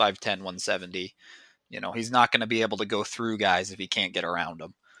size, 5'10", 170. He's not going to be able to go through guys if he can't get around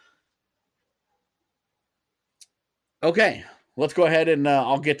them. Okay, let's go ahead and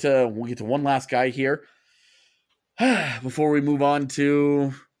we'll get to one last guy here before we move on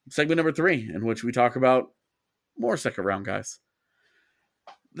to segment number 3, in which we talk about more second round guys.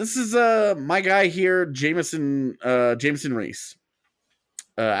 This is my guy here, Jameson Reese,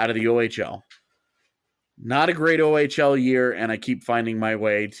 out of the OHL. Not a great OHL year, and I keep finding my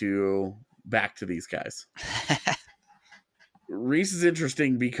way back to these guys. Reese is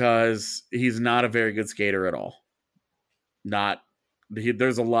interesting because he's not a very good skater at all.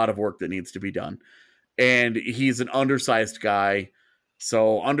 There's a lot of work that needs to be done. And he's an undersized guy.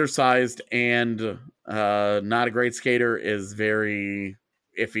 So undersized and not a great skater is very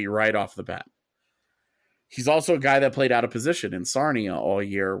iffy right off the bat. He's also a guy that played out of position in Sarnia all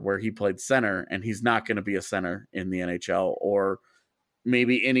year, where he played center, and he's not going to be a center in the NHL or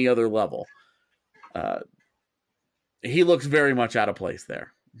maybe any other level. He looks very much out of place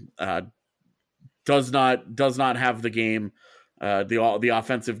there. Does not have the game. The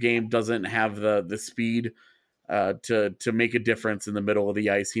offensive game doesn't have the speed to make a difference in the middle of the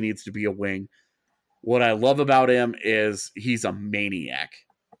ice. He needs to be a wing. What I love about him is he's a maniac.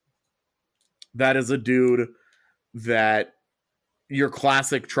 That is a dude that your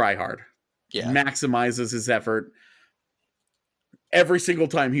classic tryhard. Yeah. Maximizes his effort every single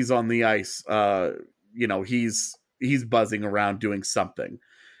time he's on the ice. He's buzzing around doing something.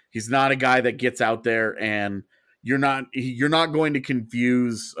 He's not a guy that gets out there and you're not going to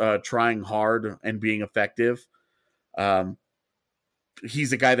confuse trying hard and being effective.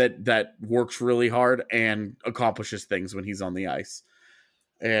 He's a guy that works really hard and accomplishes things when he's on the ice.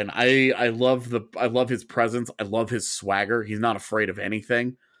 And I love his presence. I love his swagger. He's not afraid of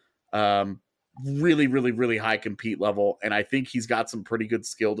anything. Really, really, really high compete level. And I think he's got some pretty good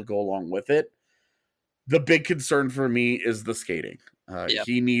skill to go along with it. The big concern for me is the skating. Yep.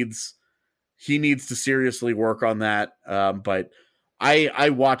 He needs to seriously work on that. But I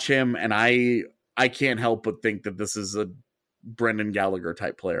watch him and I can't help but think that this is a Brendan Gallagher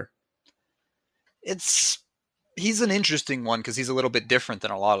type player. He's an interesting one because he's a little bit different than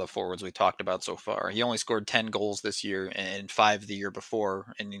a lot of the forwards we talked about so far. He only scored 10 goals this year and 5 the year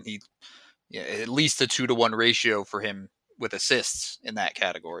before. And at least a 2-to-1 ratio for him with assists in that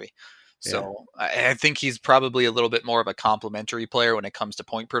category. So yeah. I think he's probably a little bit more of a complementary player when it comes to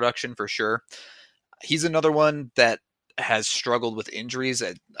point production for sure. He's another one that has struggled with injuries.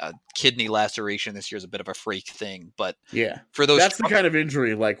 A kidney laceration this year is a bit of a freak thing, but yeah, for those that's the kind of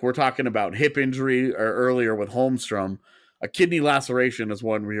injury, like we're talking about hip injury or earlier with Holmstrom. A kidney laceration is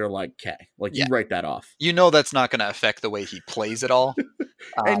one where you're like, okay, you write that off. That's not going to affect the way he plays at all.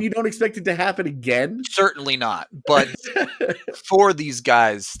 And you don't expect it to happen again? Certainly not. But for these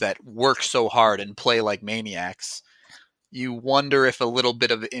guys that work so hard and play like maniacs, you wonder if a little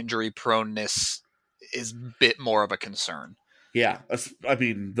bit of injury proneness is a bit more of a concern. Yeah, I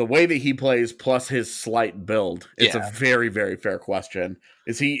mean, the way that he plays plus his slight build, it's a very, very fair question.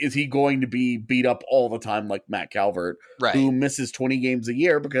 Is he going to be beat up all the time like Matt Calvert, Right. who misses 20 games a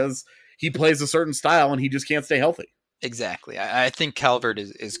year because he plays a certain style and he just can't stay healthy? Exactly. I think Calvert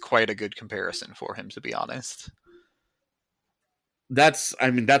is quite a good comparison for him, to be honest. That's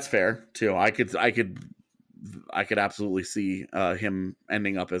fair too. I could absolutely see him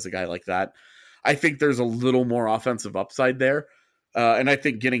ending up as a guy like that. I think there's a little more offensive upside there. And I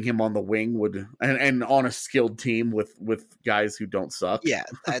think getting him on the wing would, and on a skilled team with guys who don't suck. Yeah.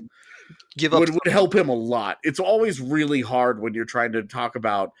 Would help him a lot. It's always really hard when you're trying to talk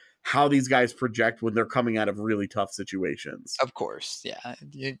about how these guys project when they're coming out of really tough situations. Of course. Yeah.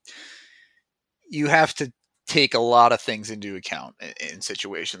 You have to take a lot of things into account in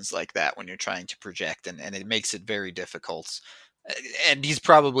situations like that when you're trying to project, and it makes it very difficult. And he's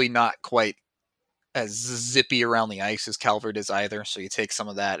probably not quite as zippy around the ice as Calvert is either. So you take some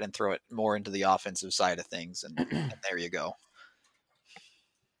of that and throw it more into the offensive side of things, and there you go.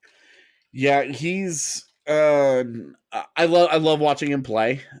 Yeah, he's I love watching him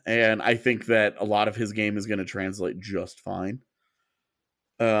play, and I think that a lot of his game is going to translate just fine.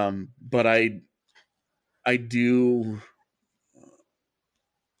 But I do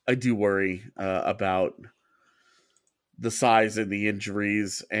worry about the size and the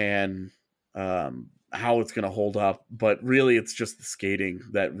injuries and how it's going to hold up. But really, it's just the skating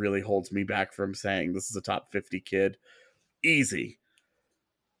that really holds me back from saying this is a top 50 kid. Easy.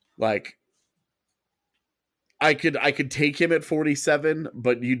 Like, I could take him at 47,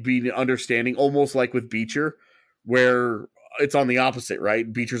 but you'd be understanding, almost like with Beecher, where it's on the opposite,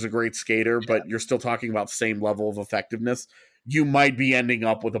 right? Beecher's a great skater, but you're still talking about same level of effectiveness. You might be ending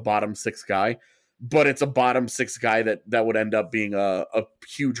up with a bottom 6 guy, but it's a bottom 6 guy that would end up being a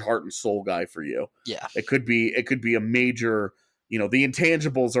huge heart and soul guy for you. Yeah. It could be a major, the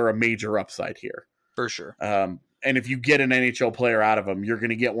intangibles are a major upside here. For sure. And if you get an NHL player out of him, you're going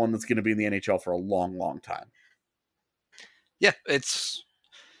to get one that's going to be in the NHL for a long, long time. Yeah, it's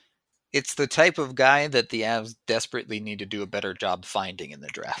the type of guy that the Avs desperately need to do a better job finding in the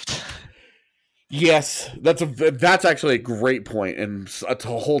draft. Yes, that's actually a great point, and it's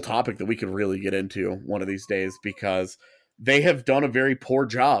a whole topic that we could really get into one of these days, because they have done a very poor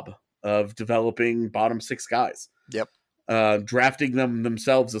job of developing bottom 6 guys. Yep. Drafting them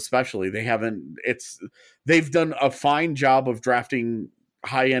themselves, especially. They've done a fine job of drafting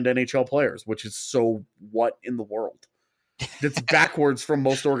high-end NHL players, which is so what in the world? That's backwards from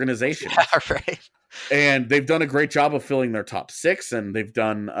most organizations. Yeah, right. And they've done a great job of filling their top 6, and they've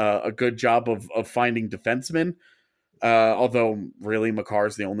done a good job of finding defensemen. Although, really,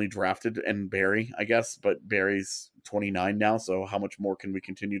 Makar's the only drafted, and Barry, I guess. But Barry's 29 now, so how much more can we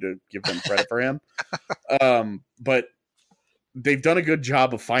continue to give them credit for him? But they've done a good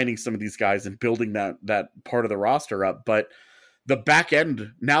job of finding some of these guys and building that part of the roster up. But the back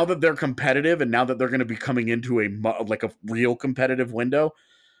end, now that they're competitive and now that they're going to be coming into a real competitive window,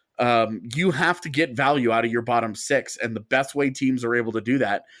 you have to get value out of your bottom 6. And the best way teams are able to do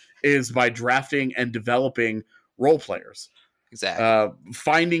that is by drafting and developing role players. Exactly.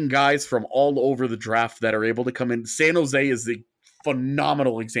 Finding guys from all over the draft that are able to come in. San Jose is the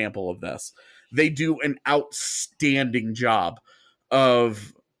phenomenal example of this. They do an outstanding job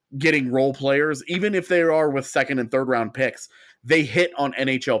of getting role players, even if they are with second and third round picks. They hit on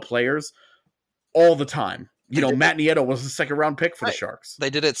NHL players all the time. Matt Nieto was a second round pick for the Sharks.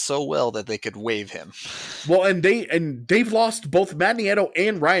 They did it so well that they could waive him. Well, and they've lost both Matt Nieto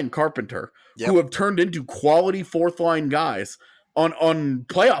and Ryan Carpenter, who have turned into quality fourth line guys on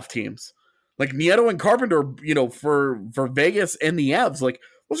playoff teams. Like Nieto and Carpenter, for Vegas and the Avs, like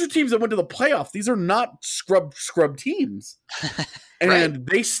those are teams that went to the playoff. These are not scrub teams. And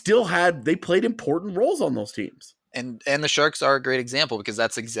they played important roles on those teams. And the Sharks are a great example, because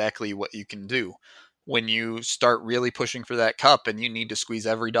that's exactly what you can do. When you start really pushing for that cup and you need to squeeze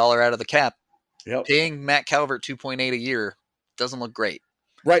every dollar out of the cap, paying Matt Calvert $2.8 a year doesn't look great.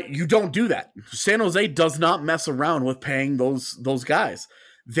 Right. You don't do that. San Jose does not mess around with paying those guys.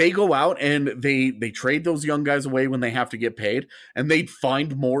 They go out and they trade those young guys away when they have to get paid, and they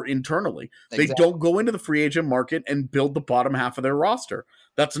find more internally. Exactly. They don't go into the free agent market and build the bottom half of their roster.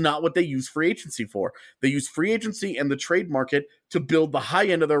 That's not what they use free agency for. They use free agency and the trade market to build the high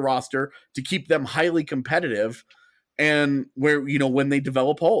end of their roster, to keep them highly competitive. And where, when they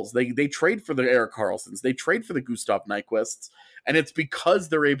develop holes, they trade for the Erik Karlssons, they trade for the Gustav Nyquists. And it's because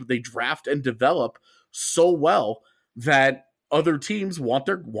they draft and develop so well that other teams want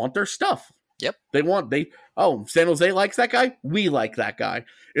their stuff. Yep. San Jose likes that guy. We like that guy.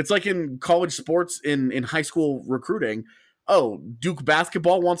 It's like in college sports, in high school recruiting. oh, Duke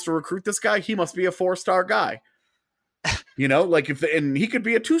basketball wants to recruit this guy. He must be a 4-star guy. Like and he could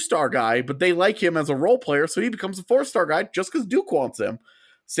be a 2-star guy, but they like him as a role player, so he becomes a 4-star guy just because Duke wants him.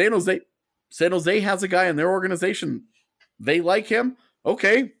 San Jose has a guy in their organization. They like him.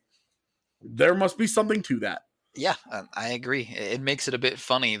 Okay, there must be something to that. Yeah, I agree. It makes it a bit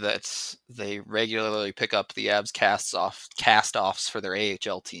funny that they regularly pick up the Avs cast-offs for their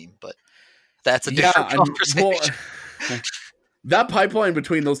AHL team, but that's a different conversation. That pipeline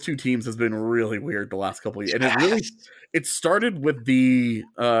between those two teams has been really weird the last couple of years. And it started with the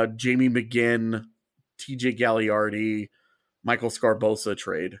Jamie McGinn, TJ Gagliardi, Michael Scarbosa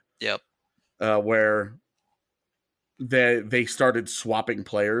trade. Yep. Where they started swapping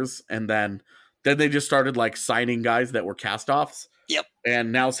players, and then they just started like signing guys that were cast-offs. Yep.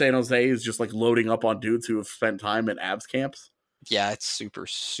 And now San Jose is just like loading up on dudes who have spent time at Avs camps. Yeah, it's super,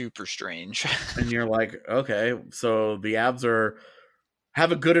 super strange. And you're like, okay, so the Avs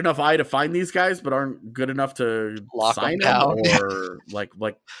have a good enough eye to find these guys, but aren't good enough to sign them, or like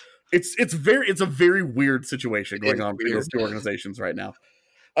it's a very weird situation going on between those two organizations right now.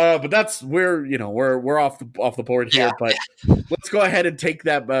 But that's where we're off the board here. But let's go ahead and take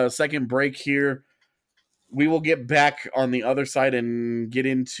that second break here. We will get back on the other side and get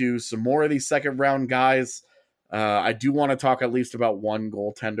into some more of these second round guys. I do want to talk at least about one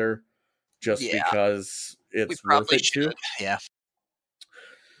goaltender, just because it's worth it too. Yeah.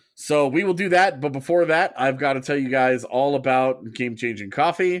 So we will do that, but before that, I've got to tell you guys all about Game Changing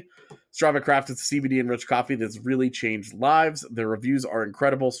Coffee. Strava Craft is CBD enriched coffee that's really changed lives. Their reviews are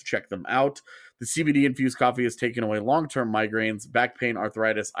incredible, so check them out. The CBD infused coffee has taken away long-term migraines, back pain,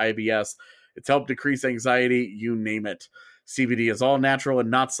 arthritis, IBS. It's helped decrease anxiety, you name it. CBD is all natural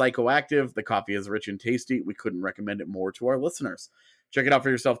and not psychoactive. The coffee is rich and tasty. We couldn't recommend it more to our listeners. Check it out for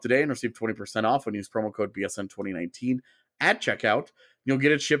yourself today and receive 20% off when you use promo code BSN2019 at checkout. You'll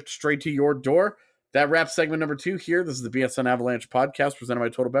get it shipped straight to your door. That wraps segment number 2 here. This is the BSN Avalanche podcast presented by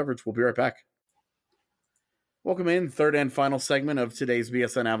Total Beverage. We'll be right back. Welcome in, third and final segment of today's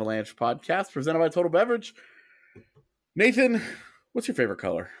BSN Avalanche podcast presented by Total Beverage. Nathan, what's your favorite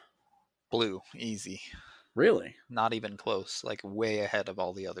color? Blue, easy. Really? Not even close, like way ahead of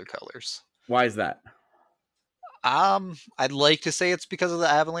all the other colors. Why is that? I'd like to say it's because of the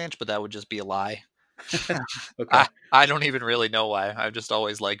Avalanche, but that would just be a lie. Okay. I don't even really know why. I've just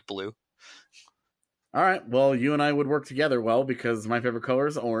always liked blue. All right. Well, you and I would work together well because my favorite color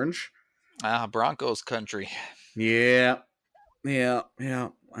is orange. Broncos country. Yeah. I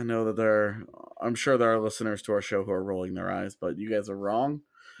know that I'm sure there are listeners to our show who are rolling their eyes, but you guys are wrong.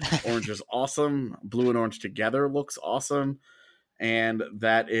 Orange is awesome. Blue and orange together looks awesome. And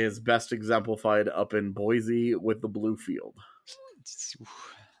that is best exemplified up in Boise with the blue field.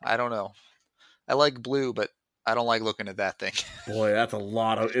 I don't know. I like blue, but I don't like looking at that thing. Boy,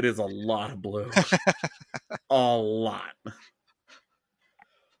 it is a lot of blue. A lot.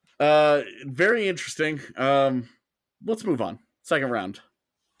 Very interesting. Let's move on. Second round.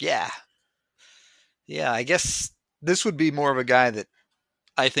 Yeah, I guess this would be more of a guy that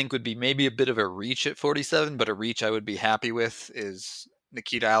I think would be maybe a bit of a reach at 47, but a reach I would be happy with is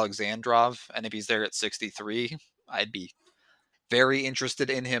Nikita Alexandrov. And if he's there at 63, I'd be very interested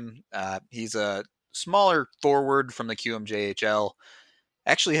in him. He's a smaller forward from the QMJHL.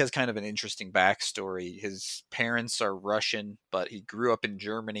 Actually has kind of an interesting backstory. His parents are Russian, but he grew up in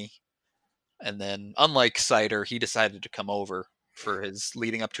Germany. And then, unlike Seider, he decided to come over for his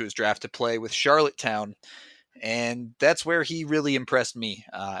leading up to his draft to play with Charlottetown. And that's where he really impressed me,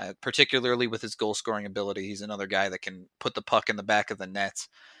 particularly with his goal-scoring ability. He's another guy that can put the puck in the back of the net.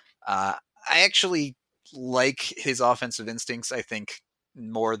 I actually like his offensive instincts, I think,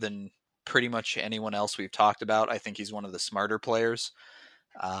 more than pretty much anyone else we've talked about. I think he's one of the smarter players.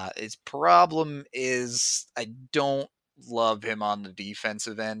 His problem is I don't love him on the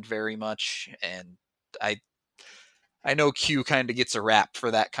defensive end very much, and I know Q kind of gets a rap for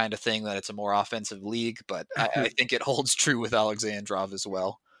that kind of thing, that it's a more offensive league, but I think it holds true with Alexandrov as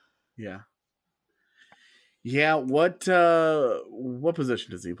well. Yeah. What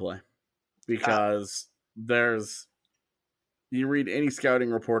position does he play? Because you read any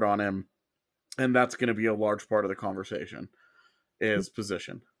scouting report on him, and that's going to be a large part of the conversation, is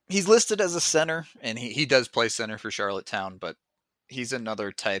position. He's listed as a center, and he does play center for Charlottetown, but he's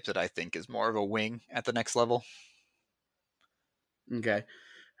another type that I think is more of a wing at the next level. Okay.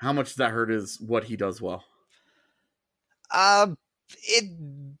 How much does that hurt is what he does well? I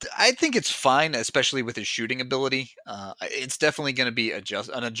think it's fine, especially with his shooting ability. It's definitely going to be an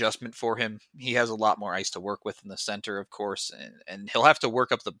adjustment for him. He has a lot more ice to work with in the center, of course, and he'll have to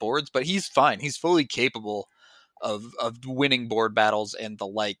work up the boards, but he's fine. He's fully capable of winning board battles and the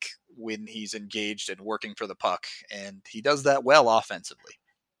like when he's engaged and working for the puck, and he does that well offensively.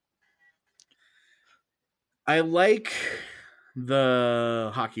 I like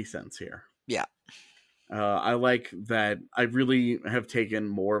the hockey sense here. Yeah. I like that I really have taken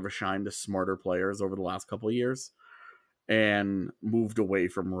more of a shine to smarter players over the last couple of years and moved away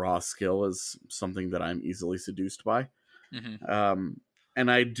from raw skill as something that I'm easily seduced by. Mm-hmm.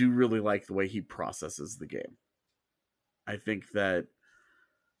 And I do really like the way he processes the game. I think that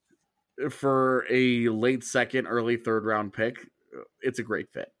for a late second, early third round pick, it's a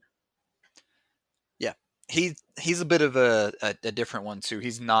great fit. Yeah, he's a bit of a different one too.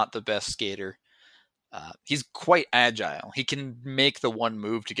 He's not the best skater. He's quite agile. He can make the one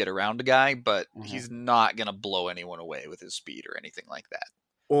move to get around a guy, but he's not going to blow anyone away with his speed or anything like that.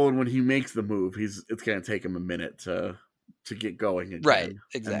 Well, and when he makes the move, it's going to take him a minute to get going again. Right,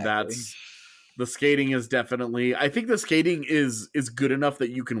 exactly. And that's the skating is definitely. I think the skating is good enough that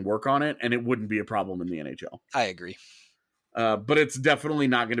you can work on it, and it wouldn't be a problem in the NHL. I agree. But it's definitely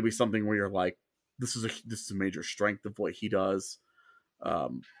not going to be something where you're like, this is a major strength of what he does.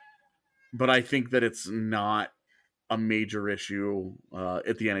 But I think that it's not a major issue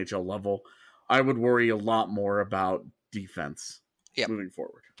at the NHL level. I would worry a lot more about defense moving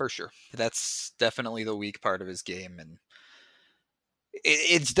forward. For sure. That's definitely the weak part of his game. And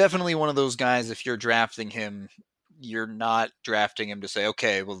it's definitely one of those guys, if you're drafting him, you're not drafting him to say,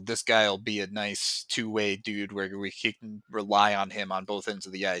 okay, well, this guy will be a nice two-way dude where we can rely on him on both ends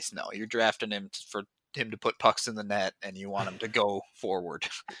of the ice. No, you're drafting him for him to put pucks in the net, and you want him to go forward.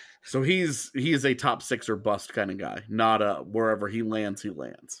 So he is a top 6 or bust kind of guy, not a wherever he lands, he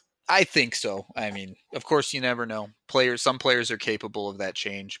lands. I think so. I mean, of course, you never know. Some players are capable of that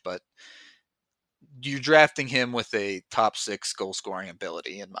change, but you're drafting him with a top 6 goal scoring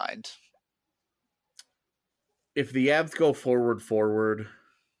ability in mind. If the Avs go forward,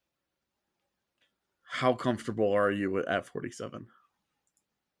 how comfortable are you at 47?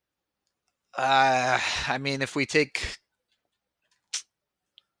 I mean, if we take,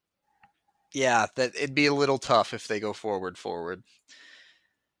 that it'd be a little tough if they go forward.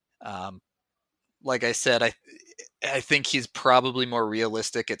 Like I said, I think he's probably more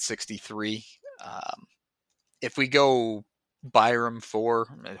realistic at 63. If we go Byram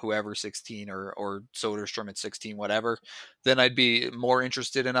 4, whoever 16, or Soderstrom at 16, whatever, then I'd be more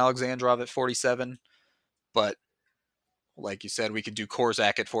interested in Alexandrov at 47. But like you said, we could do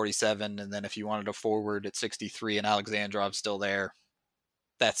Korczak at 47, and then if you wanted a forward at 63 and Alexandrov's still there,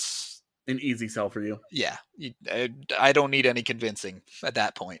 that's an easy sell for you. Yeah, I don't need any convincing at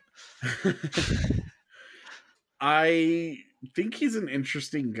that point. I think he's an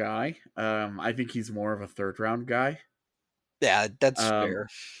interesting guy. I think he's more of a third round guy. Yeah, that's fair.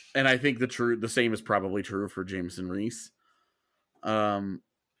 And I think the same is probably true for Jameson Reese.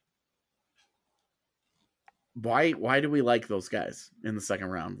 Why do we like those guys in the second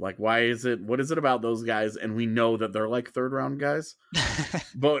round? Like, what is it about those guys? And we know that they're like third round guys,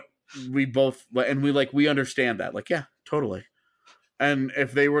 but we understand that. Like, yeah, totally. And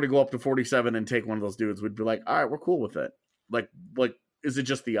if they were to go up to 47 and take one of those dudes, we'd be like, all right, we're cool with it. Like, is it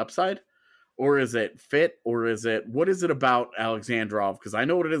just the upside? Or is it fit? Or what is it about Alexandrov? Because I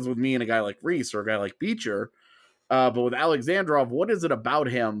know what it is with me and a guy like Reese or a guy like Beecher. But with Alexandrov, what is it about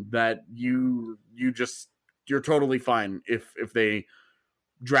him that you're totally fine if they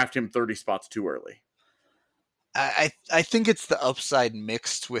draft him 30 spots too early? I think it's the upside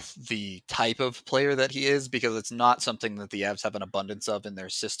mixed with the type of player that he is, because it's not something that the Avs have an abundance of in their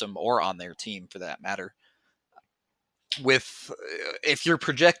system or on their team for that matter. If you're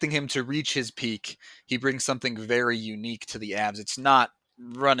projecting him to reach his peak, he brings something very unique to the Avs. It's not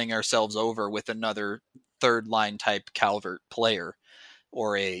running ourselves over with another third line type Calvert player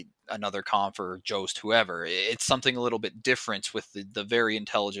or another Compher, Jost, whoever. It's something a little bit different with the very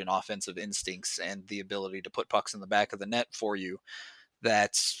intelligent offensive instincts and the ability to put pucks in the back of the net for you.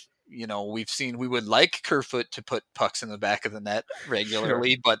 That's, we've seen, we would like Kerfoot to put pucks in the back of the net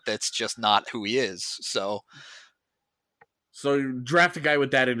regularly, but that's just not who he is. So you draft a guy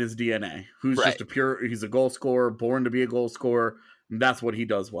with that in his DNA, who's right. He's a goal scorer, born to be a goal scorer, and that's what he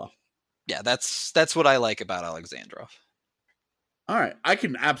does well. Yeah, that's what I like about Alexandrov. All right, I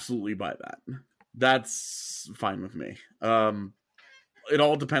can absolutely buy that. That's fine with me. It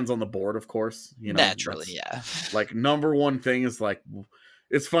all depends on the board, of course. Naturally, yeah. Like, number one thing is like,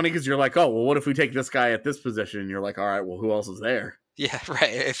 it's funny because you're like, oh, well, what if we take this guy at this position? And you're like, all right, well, who else is there? Yeah,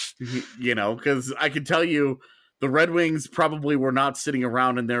 right. Because I can tell you, the Red Wings probably were not sitting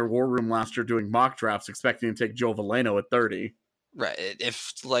around in their war room last year doing mock drafts expecting to take Joe Veleno at 30. Right.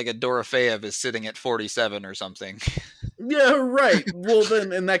 If like a Dorofeyev is sitting at 47 or something. Yeah, right. Well,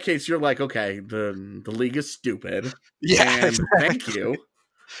 then in that case, you're like, okay, the league is stupid. Yeah, and thank you.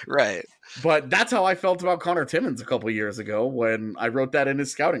 Right. But that's how I felt about Connor Timmins a couple years ago when I wrote that in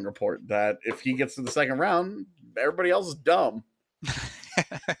his scouting report, that if he gets to the second round, everybody else is dumb.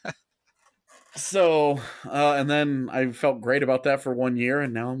 So, and then I felt great about that for 1 year,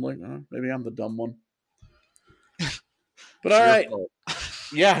 and now I'm like, maybe I'm the dumb one. But all right.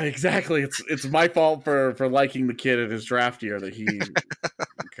 Yeah, exactly. It's my fault for liking the kid in his draft year that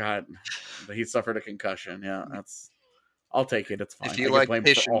he suffered a concussion. Yeah, I'll take it. It's fine. If you I get like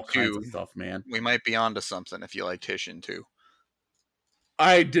blamed for all Hishin kinds too, of stuff, man. we might be onto something if you like Hishin too.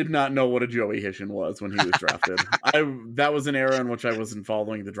 I did not know what a Joey Hishin was when he was drafted. That was an era in which I wasn't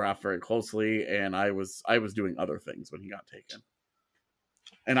following the draft very closely, and I was doing other things when he got taken.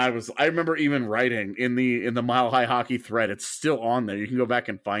 And I remember even writing in the Mile High Hockey thread, it's still on there. You can go back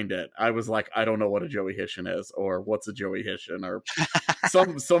and find it. I was like, I don't know what a Joey Hishin is, or what's a Joey Hishin, or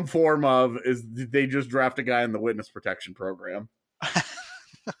some form of, is they just draft a guy in the witness protection program.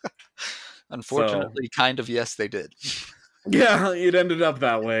 Unfortunately, kind of yes, they did. Yeah, it ended up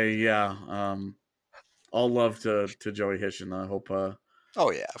that way. Yeah. All love to Joey Hishin. I hope.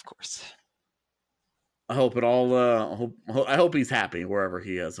 Oh yeah, of course. I hope it all. I hope he's happy wherever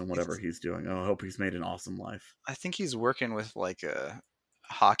he is and whatever he's doing. I hope he's made an awesome life. I think he's working with like a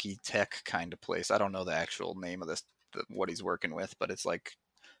hockey tech kind of place. I don't know the actual name of what he's working with, but it's like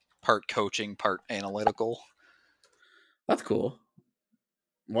part coaching, part analytical. That's cool.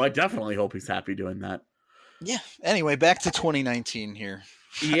 Well, I definitely hope he's happy doing that. Yeah. Anyway, back to 2019 here.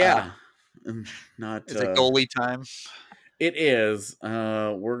 Yeah. Not. Is it goalie time? It is.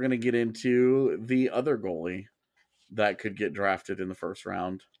 We're going to get into the other goalie that could get drafted in the first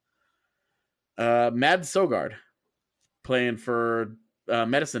round. Mads Søgaard, playing for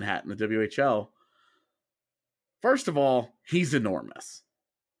Medicine Hat in the WHL. First of all, he's enormous.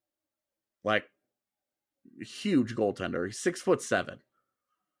 Like, huge goaltender. He's 6'7".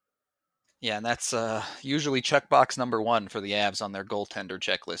 Yeah, and that's usually checkbox number 1 for the Avs on their goaltender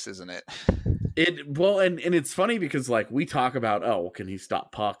checklist, isn't it? And it's funny because like we talk about, can he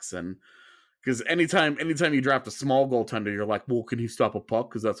stop pucks? And because anytime you draft a small goaltender, you're like, well, can he stop a puck?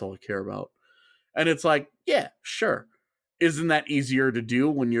 Because that's all I care about. And it's like, yeah, sure. Isn't that easier to do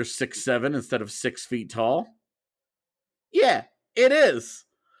when you're 6'7" instead of 6 feet tall? Yeah, it is.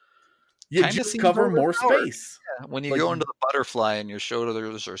 You Kinda just cover more space. Yeah, when you go into the butterfly and your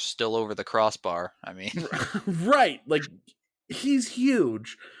shoulders are still over the crossbar. I mean, right. Like, he's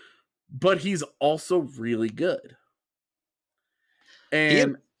huge, but he's also really good.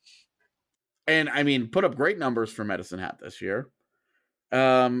 And I mean, put up great numbers for Medicine Hat this year.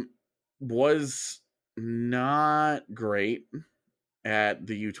 Was not great at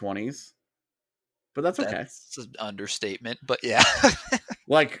the U20s, but that's okay. That's an understatement, but yeah.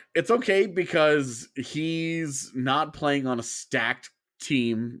 Like, it's okay because he's not playing on a stacked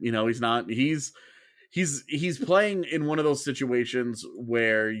team. You know, he's playing in one of those situations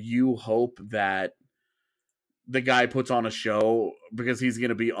where you hope that the guy puts on a show because he's going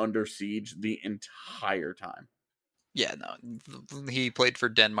to be under siege the entire time. Yeah, no, he played for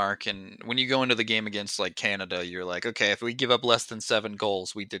Denmark, and when you go into the game against like Canada, you're like, okay, if we give up less than 7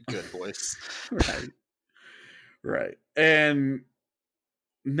 goals, we did good, boys. Right. And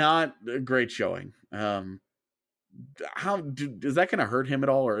not a great showing. Is that going to hurt him at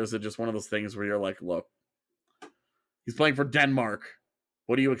all, or is it just one of those things where you're like, look, he's playing for Denmark.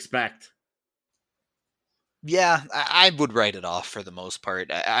 What do you expect? Yeah, I would write it off for the most part.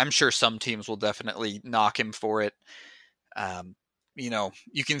 I'm sure some teams will definitely knock him for it. You know,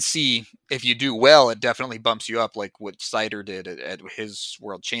 you can see if you do well, it definitely bumps you up, like what Seider did at his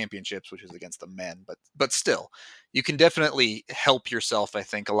World Championships, which is against the men. But still, you can definitely help yourself, I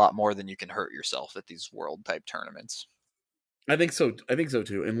think, a lot more than you can hurt yourself at these world type tournaments. I think so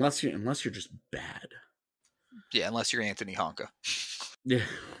too. Unless you're just bad. Yeah, unless you're Anthony Honka. Yeah,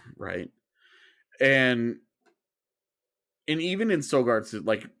 right. And even in Søgaard's,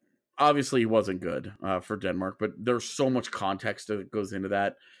 like, obviously he wasn't good for Denmark, but there's so much context that goes into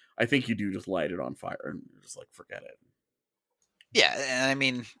that. I think you do just light it on fire and just like forget it. Yeah, and I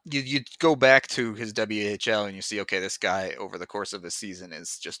mean, you go back to his WHL and you see, okay, this guy over the course of the season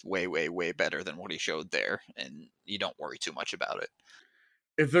is just way, way, way better than what he showed there, and you don't worry too much about it.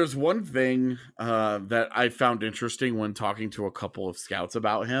 If there's one thing that I found interesting when talking to a couple of scouts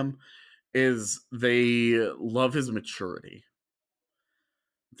about him, is they love his maturity.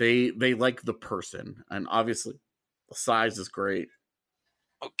 They like the person, and obviously the size is great,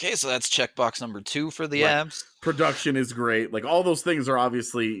 Okay, so that's checkbox number 2 for the Right. Abs. Production is great. Like, all those things are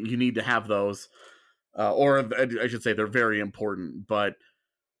obviously, you need to have those. Or I should say they're very important, but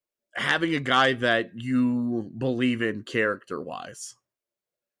having a guy that you believe in character-wise,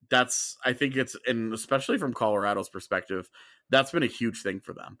 I think it's, and especially from Colorado's perspective, that's been a huge thing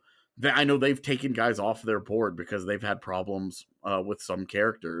for them. I know they've taken guys off their board because they've had problems with some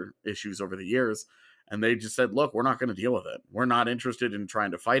character issues over the years, and they just said, look, we're not going to deal with it. We're not interested in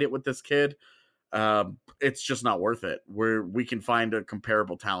trying to fight it with this kid. It's just not worth it. We can find a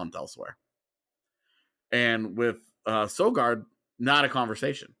comparable talent elsewhere. And with Sogard, not a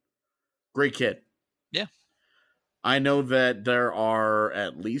conversation. Great kid. Yeah. I know that there are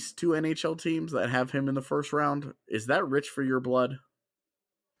at least 2 NHL teams that have him in the first round. Is that rich for your blood?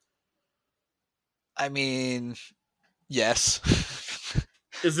 I mean, yes.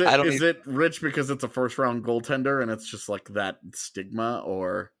 Is it rich because it's a first round goaltender and it's just like that stigma,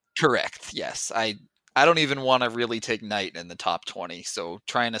 or? Correct. Yes. I don't even want to really take Knight in the top 20, so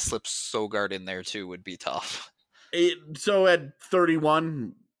trying to slip Sogard in there too would be tough. So at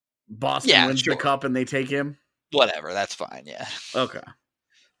 31, Boston wins the cup and they take him? Whatever, that's fine, yeah. Okay.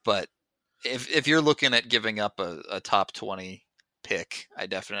 But if you're looking at giving up a top 20 pick, I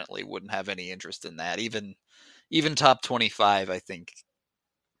definitely wouldn't have any interest in that. Even top 25, I think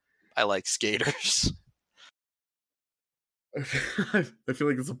I like skaters. I feel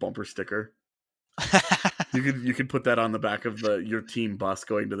like it's a bumper sticker. You could put that on the back of your team bus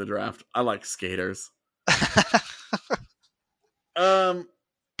going to the draft. I like skaters.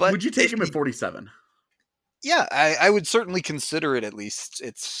 But would you take him at 47? Yeah, I would certainly consider it. At least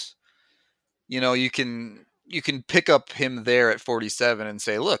it's, you can pick up him there at 47 and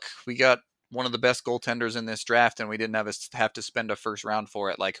say, look, we got one of the best goaltenders in this draft, and we didn't have to spend a first round for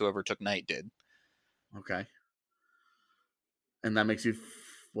it like whoever took Knight did. Okay. And that makes you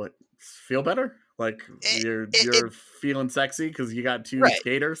feel better? Like you're feeling sexy because you got 2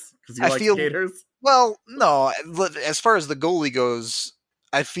 skaters? Because you like skaters? Well, no. As far as the goalie goes,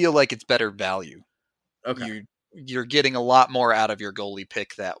 I feel like it's better value. Okay. You're getting a lot more out of your goalie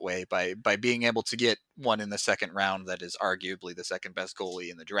pick that way by being able to get one in the second round that is arguably the second best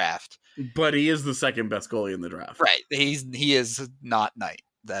goalie in the draft. But he is the second best goalie in the draft. Right. He is not Knight.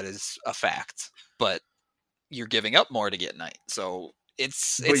 That is a fact. But you're giving up more to get Knight. So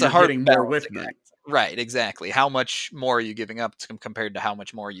it's a hard getting more with Knight. Right, exactly. How much more are you giving up compared to how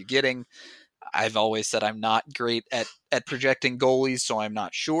much more are you getting? I've always said I'm not great at projecting goalies, so I'm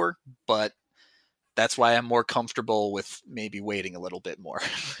not sure, but that's why I'm more comfortable with maybe waiting a little bit more.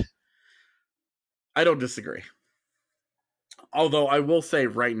 I don't disagree. Although I will say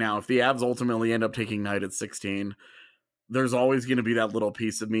right now, if the Avs ultimately end up taking Knight at 16, there's always going to be that little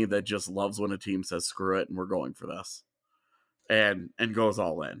piece of me that just loves when a team says, screw it, and we're going for this. And goes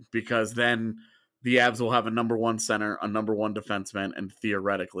all in. Because then the Avs will have a number 1 center, a number 1 defenseman, and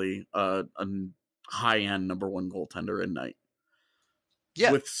theoretically a high-end number 1 goaltender in Knight.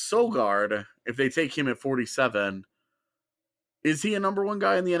 Yeah. With Sogard, if they take him at 47, is he a number 1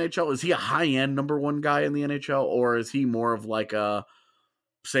 guy in the NHL? Is he a high-end number 1 guy in the NHL? Or is he more of like a,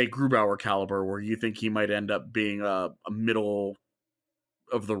 say, Grubauer caliber, where you think he might end up being a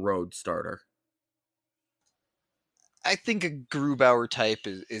middle-of-the-road starter? I think a Grubauer type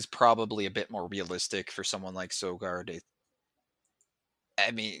is probably a bit more realistic for someone like Sogard.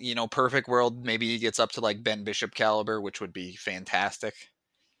 I mean, perfect world, maybe he gets up to like Ben Bishop caliber, which would be fantastic.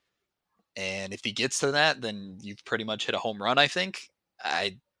 And if he gets to that, then you've pretty much hit a home run, I think.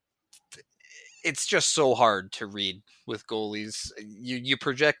 It's just so hard to read with goalies. You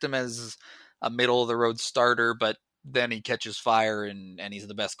project him as a middle-of-the-road starter, but then he catches fire and he's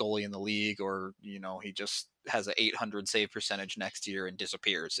the best goalie in the league, or, he just has an 800 save percentage next year and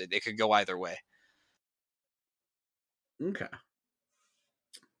disappears. It could go either way. Okay.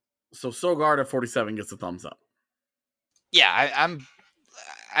 So Sogard at 47 gets a thumbs up. Yeah,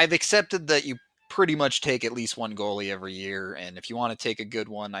 I've accepted that you pretty much take at least one goalie every year, and if you want to take a good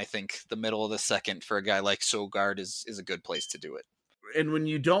one, I think the middle of the second for a guy like Sogard is a good place to do it. And when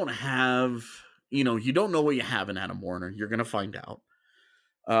you don't have, you don't know what you have in Adam Warner, you're going to find out.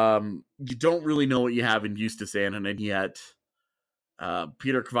 You don't really know what you have in Justus Annunen yet.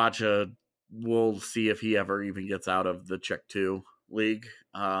 Peter Kvacha, we'll see if he ever even gets out of the Czech 2 league.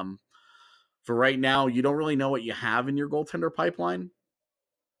 For right now, you don't really know what you have in your goaltender pipeline.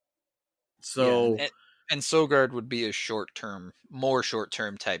 So, yeah, and Sogard would be a more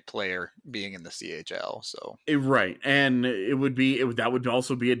short-term type player being in the CHL. So right, and that would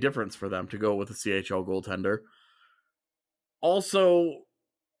also be a difference for them to go with a CHL goaltender. Also,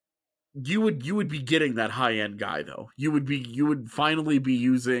 you would be getting that high end guy though. You would finally be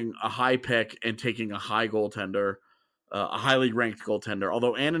using a high pick and taking a high goaltender, a highly ranked goaltender.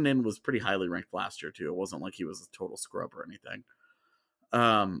 Although Annunen was pretty highly ranked last year too. It wasn't like he was a total scrub or anything.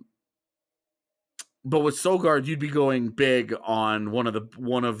 But with Sogard, you'd be going big on one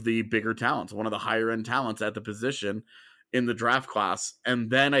of the bigger talents, one of the higher end talents at the position in the draft class. And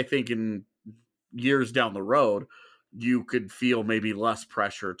then I think in years down the road, you could feel maybe less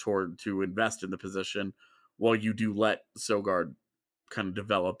pressure to invest in the position while you do let Sogard kind of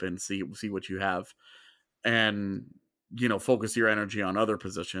develop and see what you have, and focus your energy on other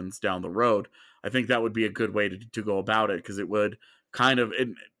positions down the road. I think that would be a good way to go about it, because it would kind of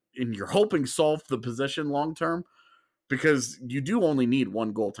in you're hoping solve the position long term, because you do only need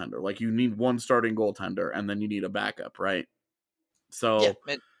one goaltender. Like, you need one starting goaltender and then you need a backup, right? So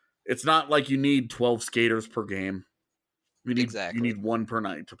it's not like you need 12 skaters per game. You need one per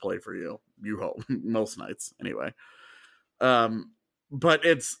night to play for you. You hope most nights anyway. But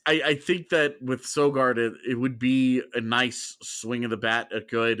I think that with Sogard, it would be a nice swing of the bat, a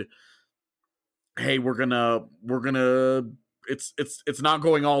good, hey, we're gonna it's not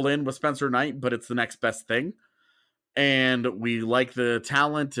going all in with Spencer Knight, but it's the next best thing. And we like the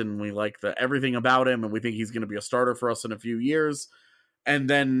talent and we like everything about him, and we think he's going to be a starter for us in a few years. And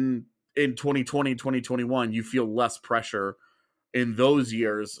then in 2020, 2021, you feel less pressure in those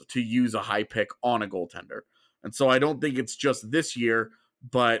years to use a high pick on a goaltender. And so I don't think it's just this year,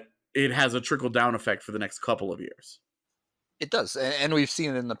 but it has a trickle-down effect for the next couple of years. It does, and we've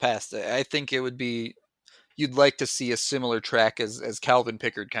seen it in the past. I think it would be, you'd like to see a similar track as Calvin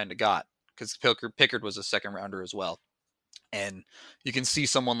Pickard kind of got, because Pickard was a second-rounder as well. And you can see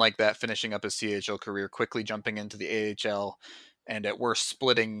someone like that finishing up his CHL career, quickly jumping into the AHL, and at worst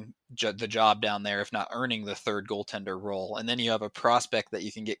splitting the job down there, if not earning the third goaltender role. And then you have a prospect that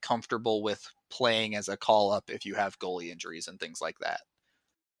you can get comfortable with playing as a call-up if you have goalie injuries and things like that.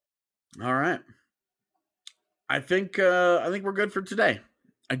 All right. I think we're good for today.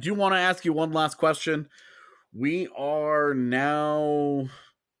 I do want to ask you one last question. We are now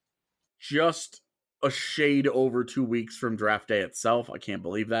just a shade over 2 weeks from draft day itself. I can't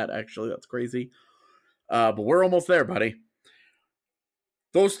believe that, actually. That's crazy. But we're almost there, buddy.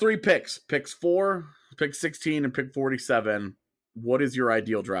 Those three picks 4, pick 16, and pick 47, what does your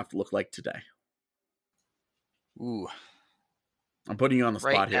ideal draft look like today? Ooh. I'm putting you on the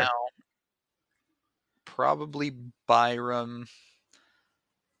spot here. Now, probably Byram.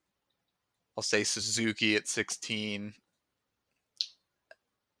 I'll say Suzuki at 16.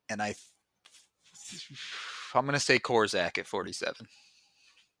 And I'm going to say Korczak at 47.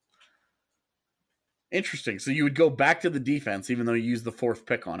 Interesting. So you would go back to the defense, even though you used the 4th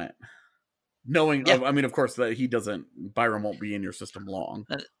pick on it. Knowing, yeah. I mean, of course, that Byram won't be in your system long.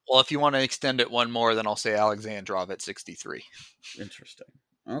 Well, if you want to extend it one more, then I'll say Alexandrov at 63. Interesting.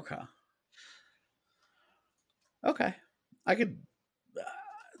 Okay. I could, that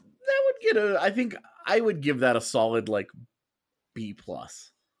would get I think I would give that a solid, B+.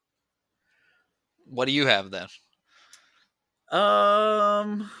 What do you have then?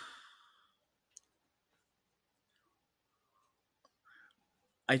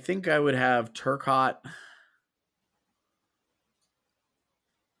 I think I would have Turcotte,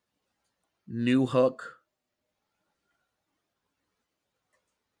 Newhook,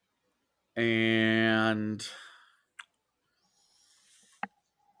 and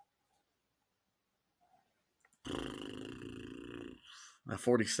a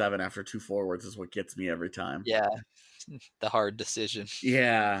 47 after 2 forwards is what gets me every time. Yeah, the hard decision.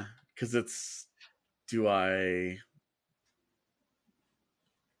 Yeah, because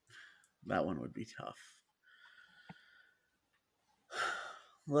that one would be tough.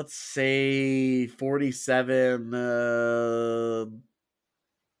 Let's say 47.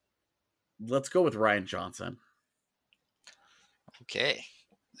 Let's go with Ryan Johnson. Okay.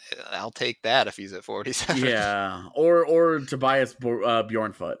 I'll take that if he's at 47. Yeah. Or Tobias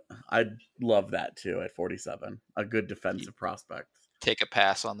Bjornfoot. I'd love that too at 47. A good defensive prospect. Take a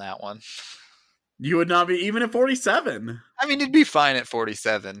pass on that one. You would not be even at 47. I mean, it'd be fine at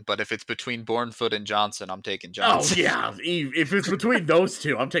 47, but if it's between Bjornfoot and Johnson, I'm taking Johnson. Oh yeah, if it's between those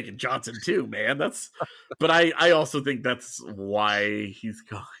two, I'm taking Johnson too, man. But I also think that's why he's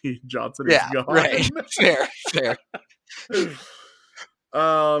gone. Johnson is gone. Right. Fair.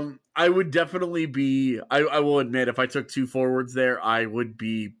 I would definitely be. I will admit, if I took 2 forwards there, I would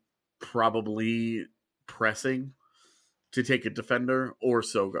be probably pressing to take a defender or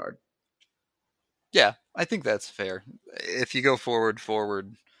Sogard. Yeah, I think that's fair. If you go forward,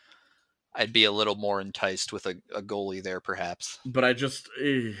 I'd be a little more enticed with a goalie there, perhaps. But I just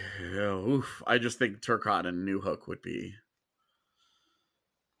think Turcotte and Newhook would be.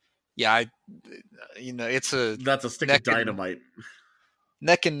 Yeah, it's that's a stick of dynamite.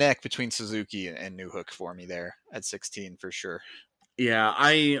 Neck and neck between Suzuki and Newhook for me there at 16 for sure.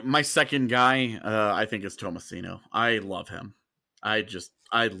 Yeah, my second guy, I think is Tomasino. I love him. I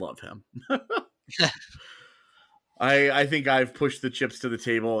love him. I think I've pushed the chips to the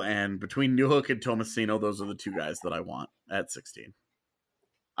table, and between Newhook and Tomasino, those are the two guys that I want at 16.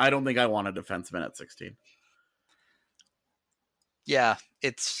 I don't think I want a defenseman at 16. Yeah,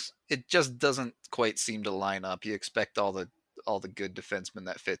 it just doesn't quite seem to line up. You expect all the good defensemen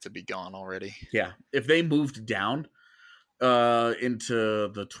that fit to be gone already. Yeah, if they moved down into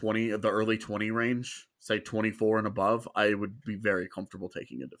the early 20 range, say 24 and above, I would be very comfortable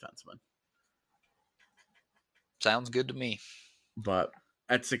taking a defenseman. Sounds good to me. But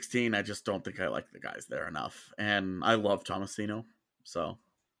at 16, I just don't think I like the guys there enough. And I love Tomasino, so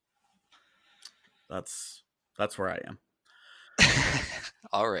that's where I am.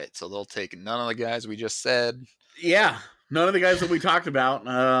 All right, so they'll take none of the guys we just said. Yeah, none of the guys that we talked about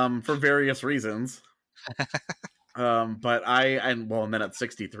for various reasons. But and then at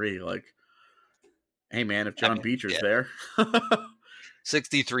 63, like, hey man, if John Beecher's there.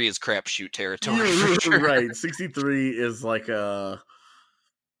 63 is crapshoot territory for sure. Right. 63 is like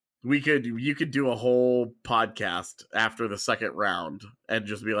you could do a whole podcast after the second round and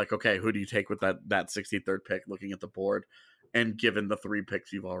just be like, okay, who do you take with that 63rd pick, looking at the board, and given the 3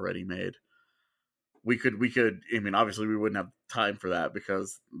 picks you've already made. We could I mean, obviously we wouldn't have time for that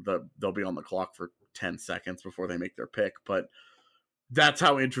because they'll be on the clock for 10 seconds before they make their pick, but that's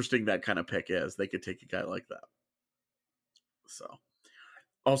how interesting that kind of pick is. They could take a guy like that. So,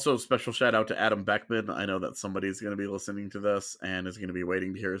 also special shout out to Adam Beckman. I know that somebody's going to be listening to this and is going to be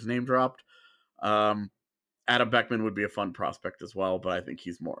waiting to hear his name dropped. Adam Beckman would be a fun prospect as well, but I think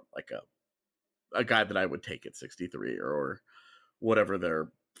he's more like a guy that I would take at 63 or whatever their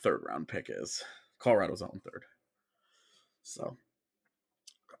third round pick is. Colorado's own third. So,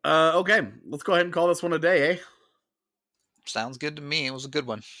 okay, let's go ahead and call this one a day, eh? Sounds good to me. It was a good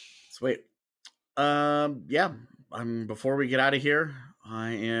one. Sweet. Yeah. Before we get out of here, I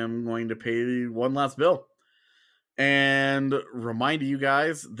am going to pay one last bill and remind you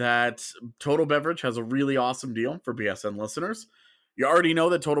guys that Total Beverage has a really awesome deal for BSN listeners. You already know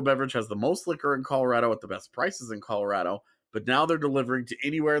that Total Beverage has the most liquor in Colorado at the best prices in Colorado, but now they're delivering to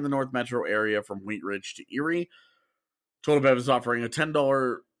anywhere in the North Metro area from Wheat Ridge to Erie. Total Bev is offering a $10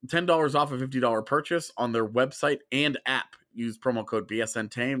 off a $50 purchase on their website and app. Use promo code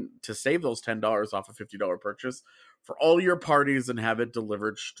BSN10 to save those $10 off a $50 purchase for all your parties and have it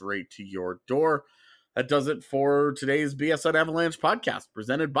delivered straight to your door. That does it for today's BSN Avalanche podcast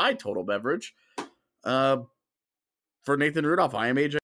presented by Total Beverage. For Nathan Rudolph, I am AJ.